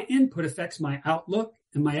 my input affects my outlook,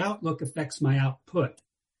 and my outlook affects my output.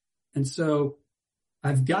 And so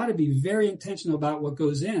I've got to be very intentional about what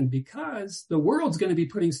goes in, because the world's going to be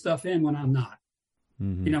putting stuff in when I'm not.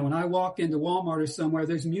 Mm-hmm. You know, when I walk into Walmart or somewhere,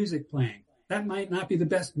 there's music playing. That might not be the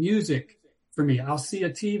best music for me. I'll see a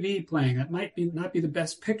TV playing. That might not be the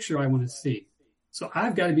best picture I want to see. So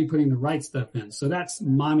I've got to be putting the right stuff in. So that's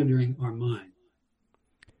monitoring our mind.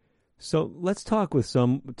 So let's talk with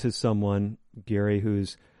someone, Gary,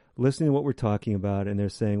 who's listening to what we're talking about, and they're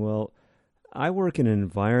saying, well, I work in an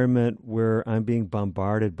environment where I'm being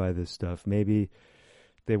bombarded by this stuff. Maybe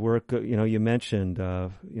they work, you mentioned,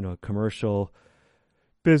 commercial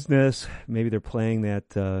business. Maybe they're playing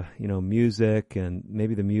that, music, and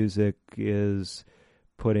maybe the music is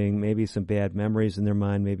putting maybe some bad memories in their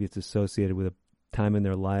mind. Maybe it's associated with a time in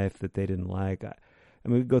their life that they didn't like. I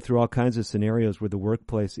mean, we go through all kinds of scenarios where the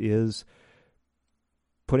workplace is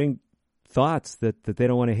putting thoughts that they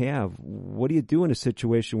don't want to have. What do you do in a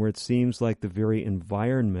situation where it seems like the very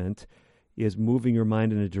environment is moving your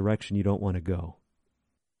mind in a direction you don't want to go?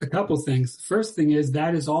 A couple things. The first thing is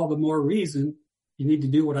that is all the more reason you need to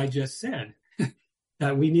do what I just said,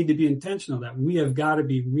 that we need to be intentional, that we have got to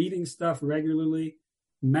be reading stuff regularly,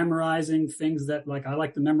 memorizing things that, like, I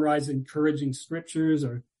like to memorize encouraging scriptures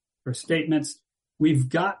or statements. We've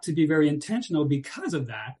got to be very intentional because of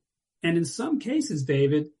that. And in some cases,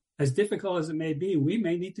 David, as difficult as it may be, we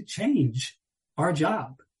may need to change our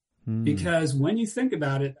job. Because when you think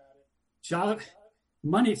about it,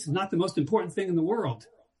 money is not the most important thing in the world.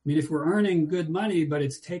 I mean, if we're earning good money, but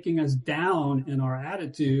it's taking us down in our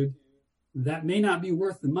attitude, that may not be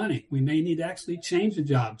worth the money. We may need to actually change the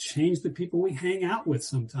job, change the people we hang out with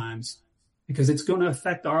sometimes, because it's going to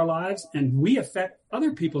affect our lives, and we affect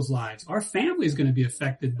other people's lives. Our family is going to be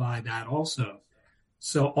affected by that also.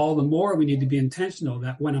 So all the more we need to be intentional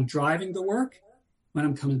that when I'm driving to work, when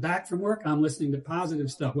I'm coming back from work, I'm listening to positive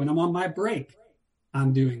stuff. When I'm on my break,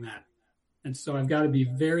 I'm doing that. And so I've got to be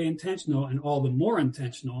very intentional, and all the more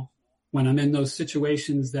intentional when I'm in those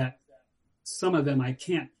situations that some of them I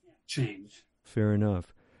can't change. Fair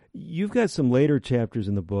enough. You've got some later chapters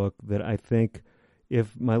in the book that I think,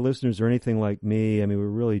 if my listeners are anything like me, I mean, we're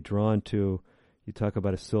really drawn to. You talk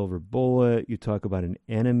about a silver bullet. You talk about an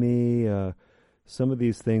enemy. Some of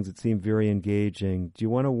these things that seem very engaging. Do you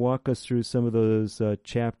want to walk us through some of those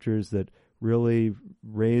chapters that really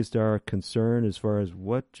raised our concern as far as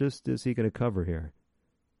what just is he going to cover here?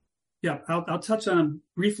 Yeah, I'll touch on them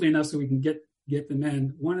briefly enough so we can get them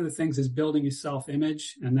in. One of the things is building your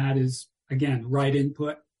self-image, and that is, again, right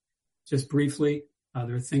input. Just briefly,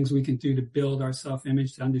 there are things we can do to build our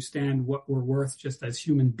self-image, to understand what we're worth just as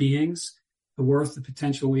human beings, the worth, the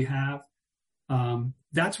potential we have.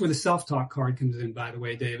 That's where the self-talk card comes in, by the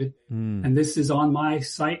way, David. And this is on my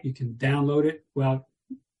site. You can download it. Well,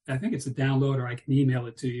 I think it's a download, or I can email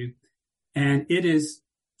it to you. And it is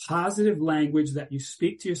positive language that you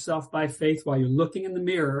speak to yourself by faith while you're looking in the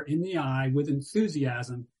mirror, in the eye, with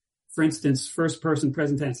enthusiasm. For instance, first person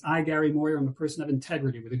present tense. I, Gary Moyer, am a person of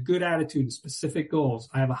integrity with a good attitude and specific goals.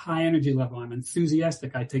 I have a high energy level. I'm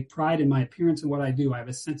enthusiastic. I take pride in my appearance and what I do. I have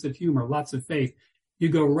a sense of humor, lots of faith. You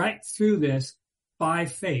go right through this by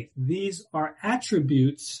faith. These are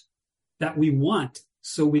attributes that we want,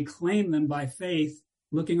 so we claim them by faith,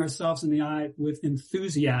 looking ourselves in the eye with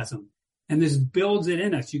enthusiasm. And this builds it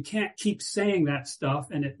in us. You can't keep saying that stuff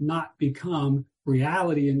and it not become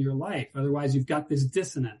reality in your life. Otherwise, you've got this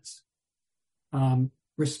dissonance.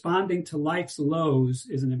 Responding to life's lows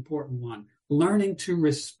is an important one. Learning to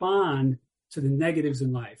respond to the negatives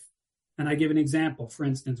in life. And I give an example. For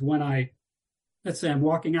instance, when let's say I'm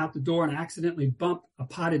walking out the door and I accidentally bump a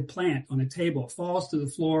potted plant on a table, it falls to the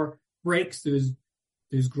floor, breaks,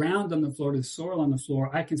 there's ground on the floor, there's soil on the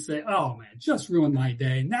floor. I can say, oh man, just ruined my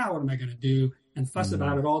day. Now what am I going to do? And fuss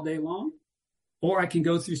about it all day long. Or I can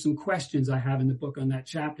go through some questions I have in the book on that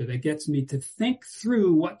chapter that gets me to think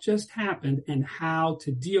through what just happened and how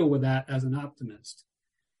to deal with that as an optimist.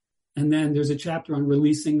 And then there's a chapter on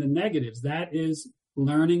releasing the negatives. That is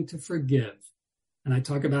learning to forgive. And I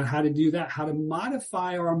talk about how to do that, how to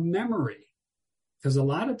modify our memory. Because a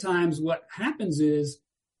lot of times what happens is,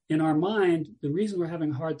 in our mind, the reason we're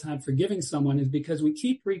having a hard time forgiving someone is because we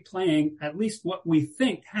keep replaying at least what we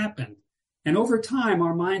think happened. And over time,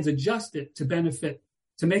 our minds adjust it to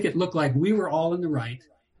make it look like we were all in the right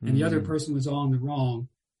and the other person was all in the wrong.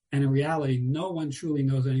 And in reality, no one truly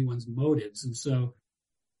knows anyone's motives. And so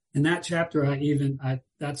In that chapter,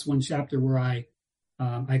 that's one chapter where I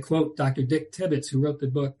quote Dr. Dick Tibbets, who wrote the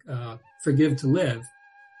book Forgive to Live,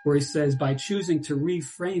 where he says, by choosing to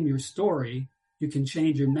reframe your story, you can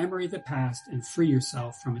change your memory of the past and free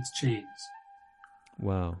yourself from its chains.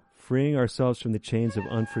 Wow. Freeing ourselves from the chains of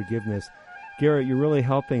unforgiveness. Garrett, you're really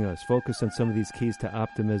helping us focus on some of these keys to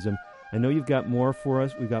optimism. I know you've got more for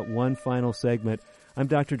us. We've got one final segment. I'm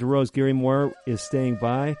Dr. DeRose. Gary Moyer is staying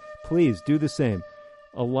by. Please do the same.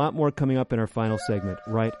 A lot more coming up in our final segment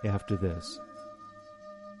right after this.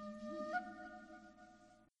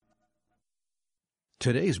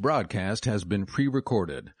 Today's broadcast has been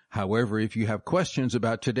pre-recorded. However, if you have questions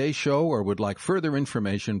about today's show or would like further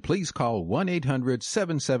information, please call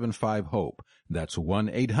 1-800-775-HOPE. That's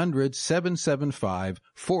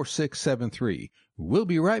 1-800-775-4673. We'll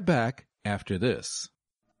be right back after this.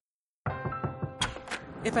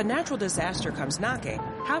 If a natural disaster comes knocking,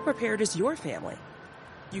 how prepared is your family?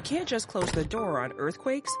 You can't just close the door on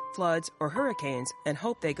earthquakes, floods, or hurricanes and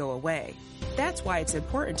hope they go away. That's why it's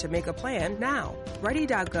important to make a plan now.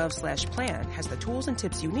 Ready.gov/plan has the tools and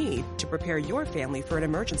tips you need to prepare your family for an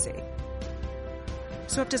emergency.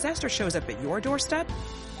 So if disaster shows up at your doorstep,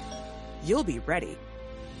 you'll be ready.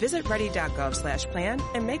 Visit ready.gov/plan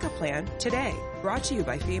and make a plan today. Brought to you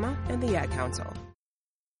by FEMA and the Ad Council.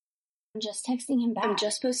 I'm just texting him back. I'm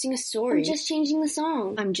just posting a story. I'm just changing the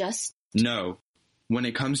song. No. When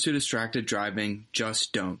it comes to distracted driving,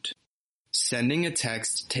 just don't. Sending a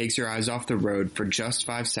text takes your eyes off the road for just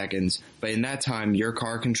 5 seconds, but in that time, your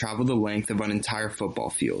car can travel the length of an entire football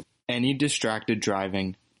field. Any distracted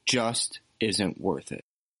driving just isn't worth it.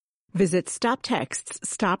 Visit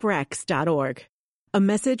StopTextsStopWrecks.org. A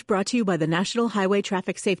message brought to you by the National Highway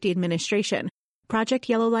Traffic Safety Administration, Project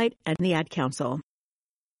Yellow Light, and the Ad Council.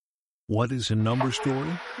 What is a number story?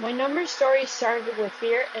 My number story started with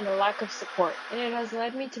fear and a lack of support, and it has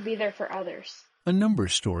led me to be there for others. A number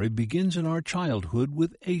story begins in our childhood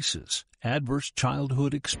with ACEs, adverse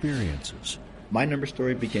childhood experiences. My number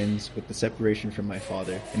story begins with the separation from my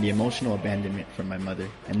father and the emotional abandonment from my mother,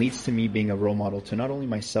 and leads to me being a role model to not only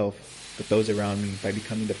myself, but those around me by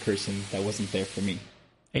becoming the person that wasn't there for me.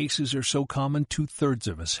 ACEs are so common, 2/3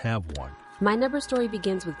 of us have one. My number story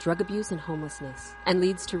begins with drug abuse and homelessness, and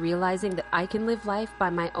leads to realizing that I can live life by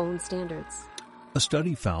my own standards. A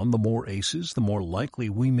study found the more ACEs, the more likely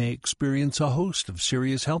we may experience a host of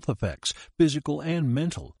serious health effects, physical and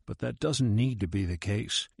mental, but that doesn't need to be the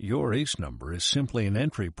case. Your ACE number is simply an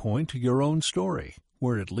entry point to your own story.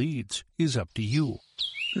 Where it leads is up to you.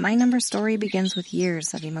 My number story begins with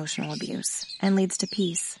years of emotional abuse and leads to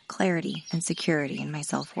peace, clarity, and security in my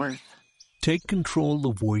self-worth. Take control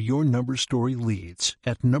of where your number story leads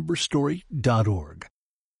at numberstory.org.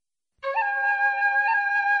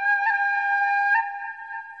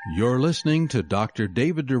 You're listening to Dr.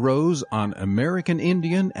 David DeRose on American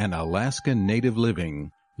Indian and Alaska Native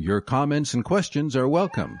Living. Your comments and questions are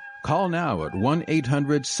welcome. Call now at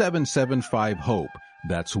 1-800-775-HOPE.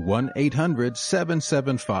 That's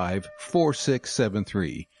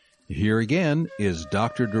 1-800-775-4673. Here again is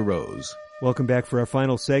Dr. DeRose. Welcome back for our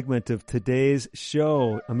final segment of today's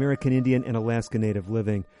show, American Indian and Alaska Native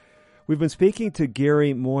Living. We've been speaking to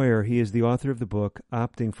Gary Moyer. He is the author of the book,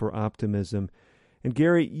 Opting for Optimism. And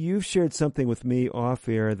Gary, you've shared something with me off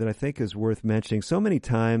air that I think is worth mentioning. So many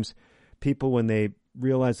times people, when they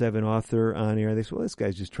realize I have an author on air, they say, well, this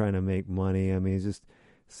guy's just trying to make money. I mean, he just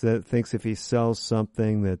thinks if he sells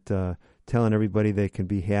something that telling everybody they can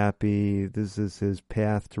be happy, this is his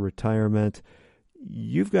path to retirement.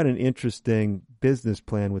 You've got an interesting business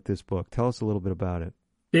plan with this book. Tell us a little bit about it.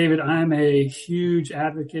 David, I'm a huge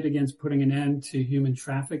advocate against putting an end to human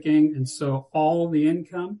trafficking. And so all the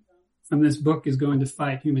income from this book is going to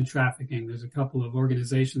fight human trafficking. There's a couple of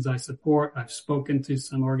organizations I support. I've spoken to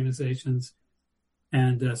some organizations.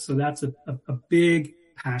 And so that's a big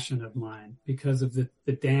passion of mine because of the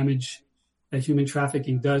damage that human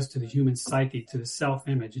trafficking does to the human psyche, to the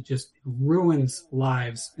self-image. It just ruins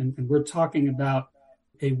lives. And we're talking about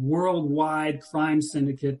a worldwide crime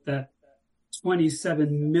syndicate that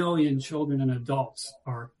 27 million children and adults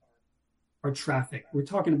are trafficked. We're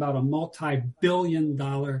talking about a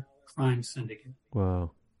multi-billion-dollar crime syndicate.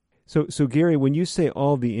 Wow. So Gary, when you say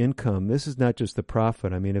all the income, this is not just the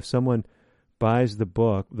profit. I mean, if someone buys the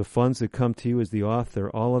book, the funds that come to you as the author,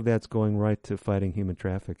 all of that's going right to fighting human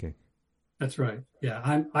trafficking. That's right.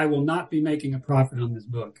 Yeah, I will not be making a profit on this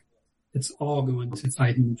book. It's all going to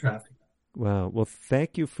fight human trafficking. Wow. Well,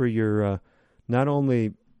 thank you for your not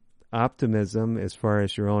only optimism as far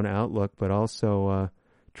as your own outlook, but also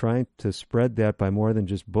trying to spread that by more than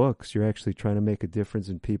just books. You're actually trying to make a difference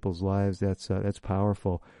in people's lives. That's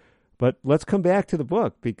powerful. But let's come back to the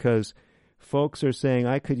book, because folks are saying,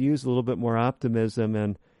 I could use a little bit more optimism.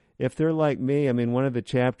 And if they're like me, I mean, one of the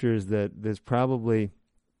chapters that is probably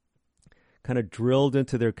kind of drilled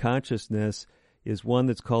into their consciousness is one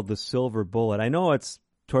that's called The Silver Bullet. I know it's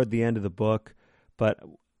toward the end of the book, but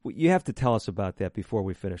you have to tell us about that before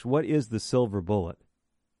we finish. What is the silver bullet?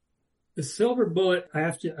 The silver bullet, I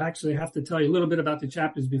have to tell you a little bit about the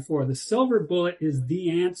chapters before. The silver bullet is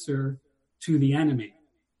the answer to the enemy.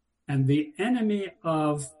 And the enemy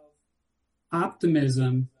of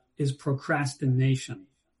optimism is procrastination.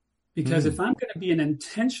 Because if I'm going to be an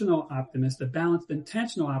intentional optimist, a balanced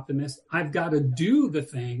intentional optimist, I've got to do the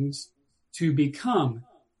things to become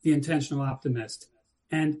the intentional optimist.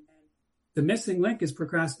 And the missing link is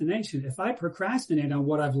procrastination. If I procrastinate on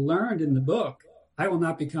what I've learned in the book, I will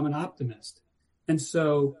not become an optimist. And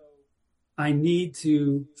so I need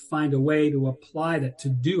to find a way to apply that, to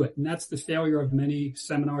do it. And that's the failure of many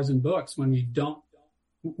seminars and books, when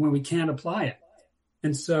we can't apply it.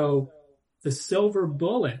 And so the silver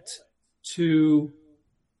bullet to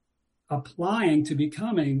applying to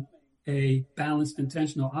becoming a balanced,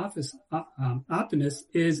 intentional optimist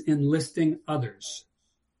is enlisting others.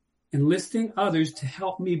 Enlisting others to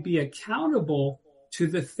help me be accountable to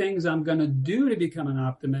the things I'm going to do to become an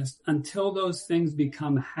optimist until those things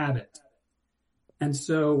become habit. And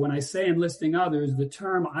so when I say enlisting others, the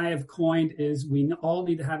term I have coined is we all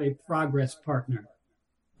need to have a progress partner.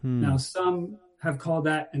 Now, some have called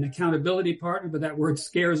that an accountability partner, but that word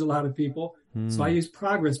scares a lot of people. So I use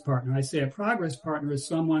progress partner. I say a progress partner is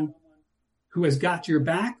someone who has got your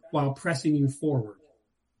back while pressing you forward.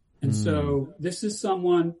 And so this is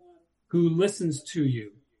someone who listens to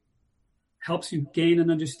you, helps you gains an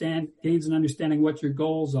understanding what your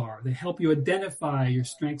goals are. They help you identify your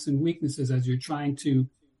strengths and weaknesses as you're trying to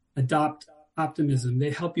adopt optimism. They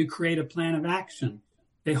help you create a plan of action.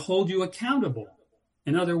 They hold you accountable.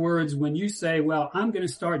 In other words, when you say, well, I'm going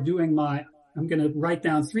to write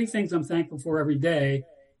down 3 things I'm thankful for every day,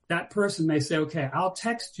 that person may say, okay, I'll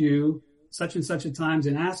text you such and such a times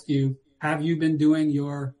and ask you, have you been doing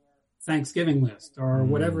your Thanksgiving list or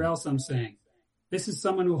whatever else I'm saying? This is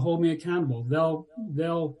someone who will hold me accountable.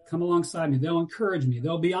 They'll come alongside me. They'll encourage me.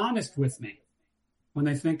 They'll be honest with me when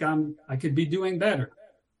they think I could be doing better.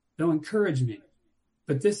 They'll encourage me.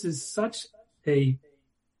 But this is such a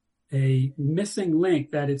missing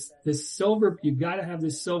link that it's this silver, you've got to have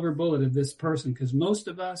this silver bullet of this person, because most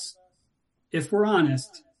of us, if we're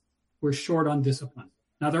honest, we're short on discipline.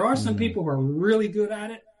 Now, there are some people who are really good at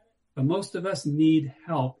it, but most of us need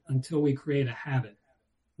help until we create a habit.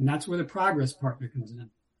 And that's where the progress partner comes in.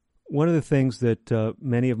 One of the things that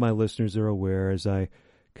many of my listeners are aware as I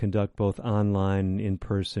conduct both online and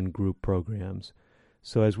in-person group programs.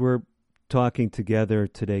 So as we're talking together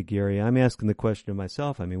today, Gary, I'm asking the question to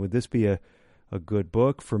myself, I mean, would this be a good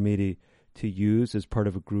book for me to use as part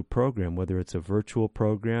of a group program, whether it's a virtual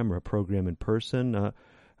program or a program in person?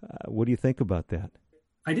 What do you think about that?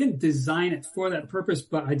 I didn't design it for that purpose,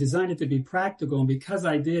 but I designed it to be practical. And because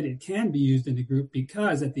I did, it can be used in a group,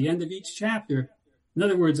 because at the end of each chapter, in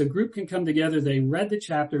other words, a group can come together, they read the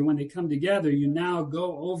chapter, and when they come together, you now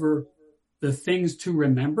go over the things to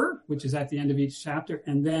remember, which is at the end of each chapter,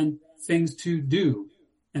 and then things to do.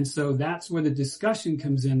 And so that's where the discussion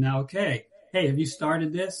comes in now. Okay, hey, have you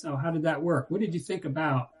started this? Oh, how did that work? What did you think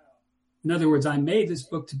about? In other words, I made this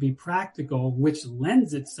book to be practical, which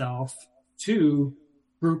lends itself to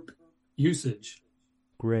group usage.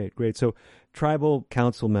 Great. So tribal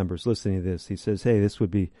council members listening to this, he says, hey, this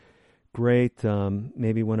would be great.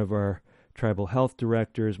 Maybe one of our tribal health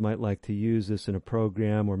directors might like to use this in a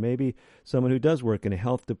program, or maybe someone who does work in a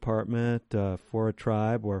health department for a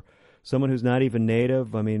tribe, or someone who's not even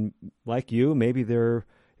native. I mean, like you, maybe they're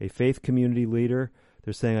a faith community leader.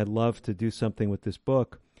 They're saying, I'd love to do something with this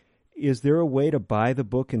book. Is there a way to buy the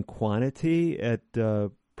book in quantity at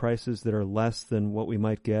prices that are less than what we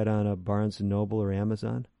might get on a Barnes & Noble or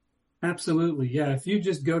Amazon? Absolutely, yeah. If you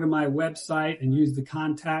just go to my website and use the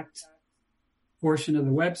contact portion of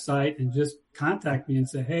the website and just contact me and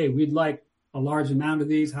say, hey, we'd like a large amount of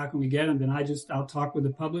these. How can we get them? Then I'll talk with the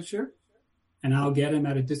publisher and I'll get them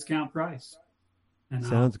at a discount price. And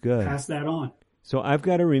Sounds good. Pass that on. So I've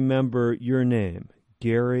got to remember your name,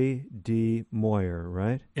 Gary D. Moyer,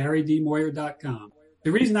 right? GaryDMoyer.com.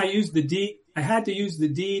 The reason I used the D, I had to use the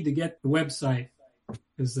D to get the website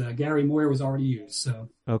because Gary Moyer was already used. So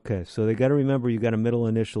okay, so they got to remember you got a middle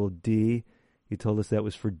initial D. You told us that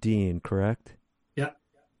was for Dean, correct? Yeah.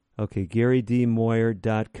 Okay,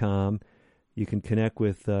 GaryDMoyer.com. You can connect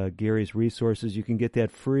with Gary's resources. You can get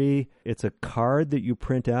that free. It's a card that you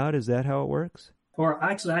print out. Is that how it works? Or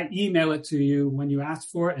actually, I email it to you when you ask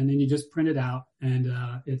for it, and then you just print it out. And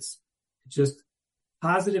it's just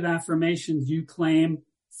positive affirmations you claim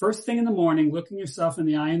first thing in the morning, looking yourself in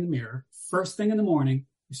the eye in the mirror. First thing in the morning,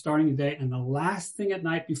 you're starting the day, and the last thing at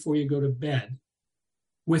night before you go to bed.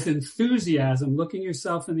 With enthusiasm, looking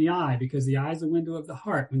yourself in the eye, because the eye is the window of the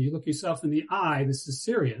heart. When you look yourself in the eye, this is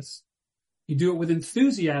serious. You do it with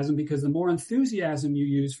enthusiasm, because the more enthusiasm you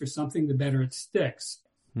use for something, the better it sticks.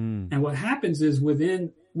 And what happens is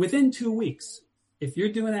within 2 weeks, if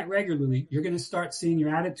you're doing that regularly, you're going to start seeing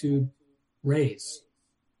your attitude raise,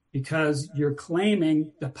 because you're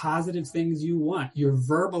claiming the positive things you want. You're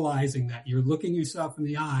verbalizing that. You're looking yourself in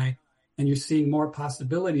the eye, and you're seeing more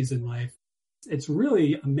possibilities in life. It's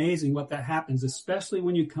really amazing what that happens, especially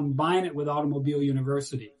when you combine it with Automobile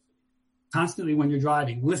University. Constantly when you're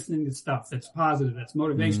driving, listening to stuff that's positive, that's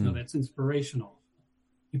motivational, that's inspirational.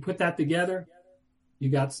 You put that together, you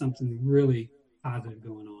got something really positive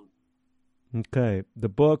going on. Okay. The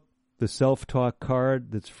book, the self-talk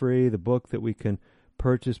card that's free, the book that we can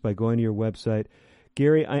purchase by going to your website.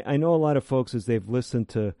 Gary, I know a lot of folks, as they've listened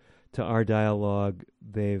to our dialogue,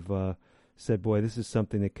 they've said, boy, this is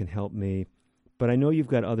something that can help me. But I know you've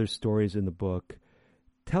got other stories in the book.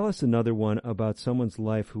 Tell us another one about someone's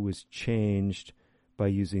life who was changed by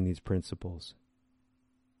using these principles.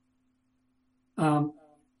 Let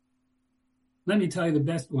me tell you, the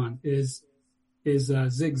best one is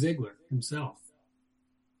Zig Ziglar himself.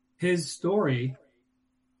 His story,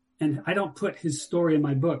 and I don't put his story in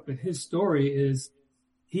my book, but his story is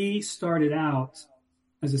he started out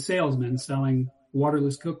as a salesman selling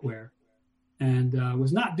waterless cookware and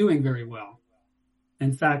was not doing very well.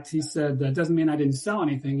 In fact, he said, that doesn't mean I didn't sell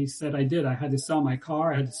anything. He said, I did. I had to sell my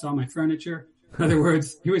car. I had to sell my furniture. In other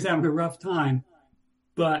words, he was having a rough time.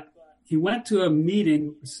 But he went to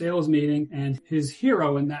a sales meeting, and his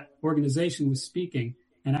hero in that organization was speaking.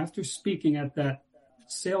 And after speaking at that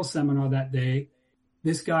sales seminar that day,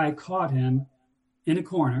 this guy caught him in a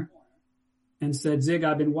corner and said, Zig,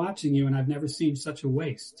 I've been watching you, and I've never seen such a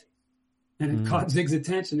waste. And it caught Zig's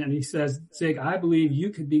attention, and he says, Zig, I believe you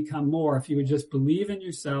could become more if you would just believe in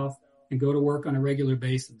yourself and go to work on a regular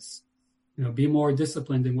basis. Be more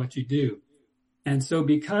disciplined in what you do. And so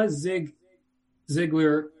because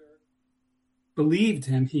Ziglar believed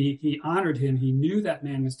him, he honored him, he knew that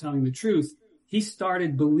man was telling the truth, he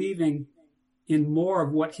started believing in more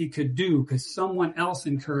of what he could do because someone else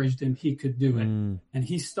encouraged him he could do it. And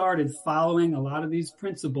he started following a lot of these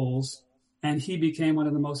principles, and he became one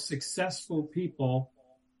of the most successful people,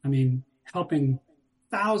 helping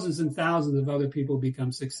thousands and thousands of other people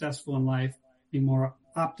become successful in life, be more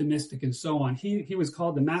optimistic and so on. He was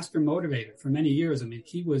called the master motivator for many years.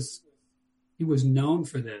 He was known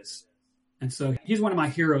for this. And so he's one of my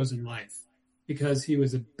heroes in life because he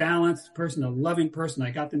was a balanced person, a loving person. I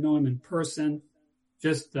got to know him in person.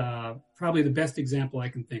 Just probably the best example I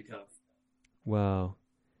can think of. Wow.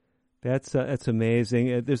 That's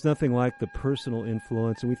amazing. There's nothing like the personal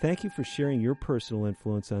influence, and we thank you for sharing your personal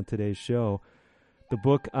influence on today's show. The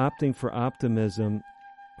book, Opting for Optimism,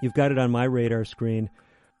 you've got it on my radar screen.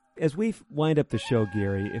 As we wind up the show,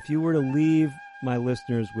 Gary, if you were to leave my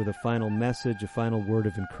listeners with a final message, a final word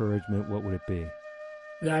of encouragement, what would it be?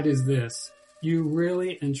 That is this. You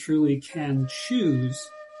really and truly can choose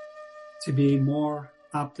to be more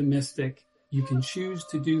optimistic. You can choose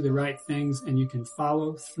to do the right things, and you can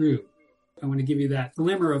follow through. I want to give you that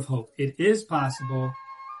glimmer of hope. It is possible.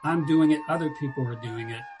 I'm doing it. Other people are doing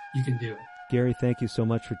it. You can do it. Gary, thank you so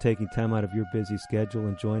much for taking time out of your busy schedule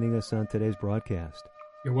and joining us on today's broadcast.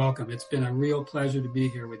 You're welcome. It's been a real pleasure to be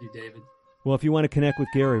here with you, David. Well, if you want to connect with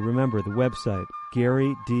Gary, remember the website,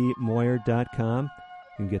 GaryDMoyer.com.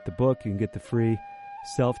 You can get the book. You can get the free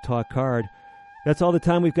self-talk card. That's all the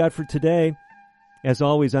time we've got for today. As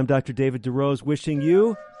always, I'm Dr. David DeRose, wishing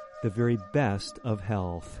you the very best of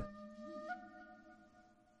health.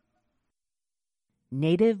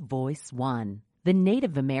 Native Voice One, the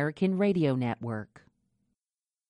Native American Radio Network.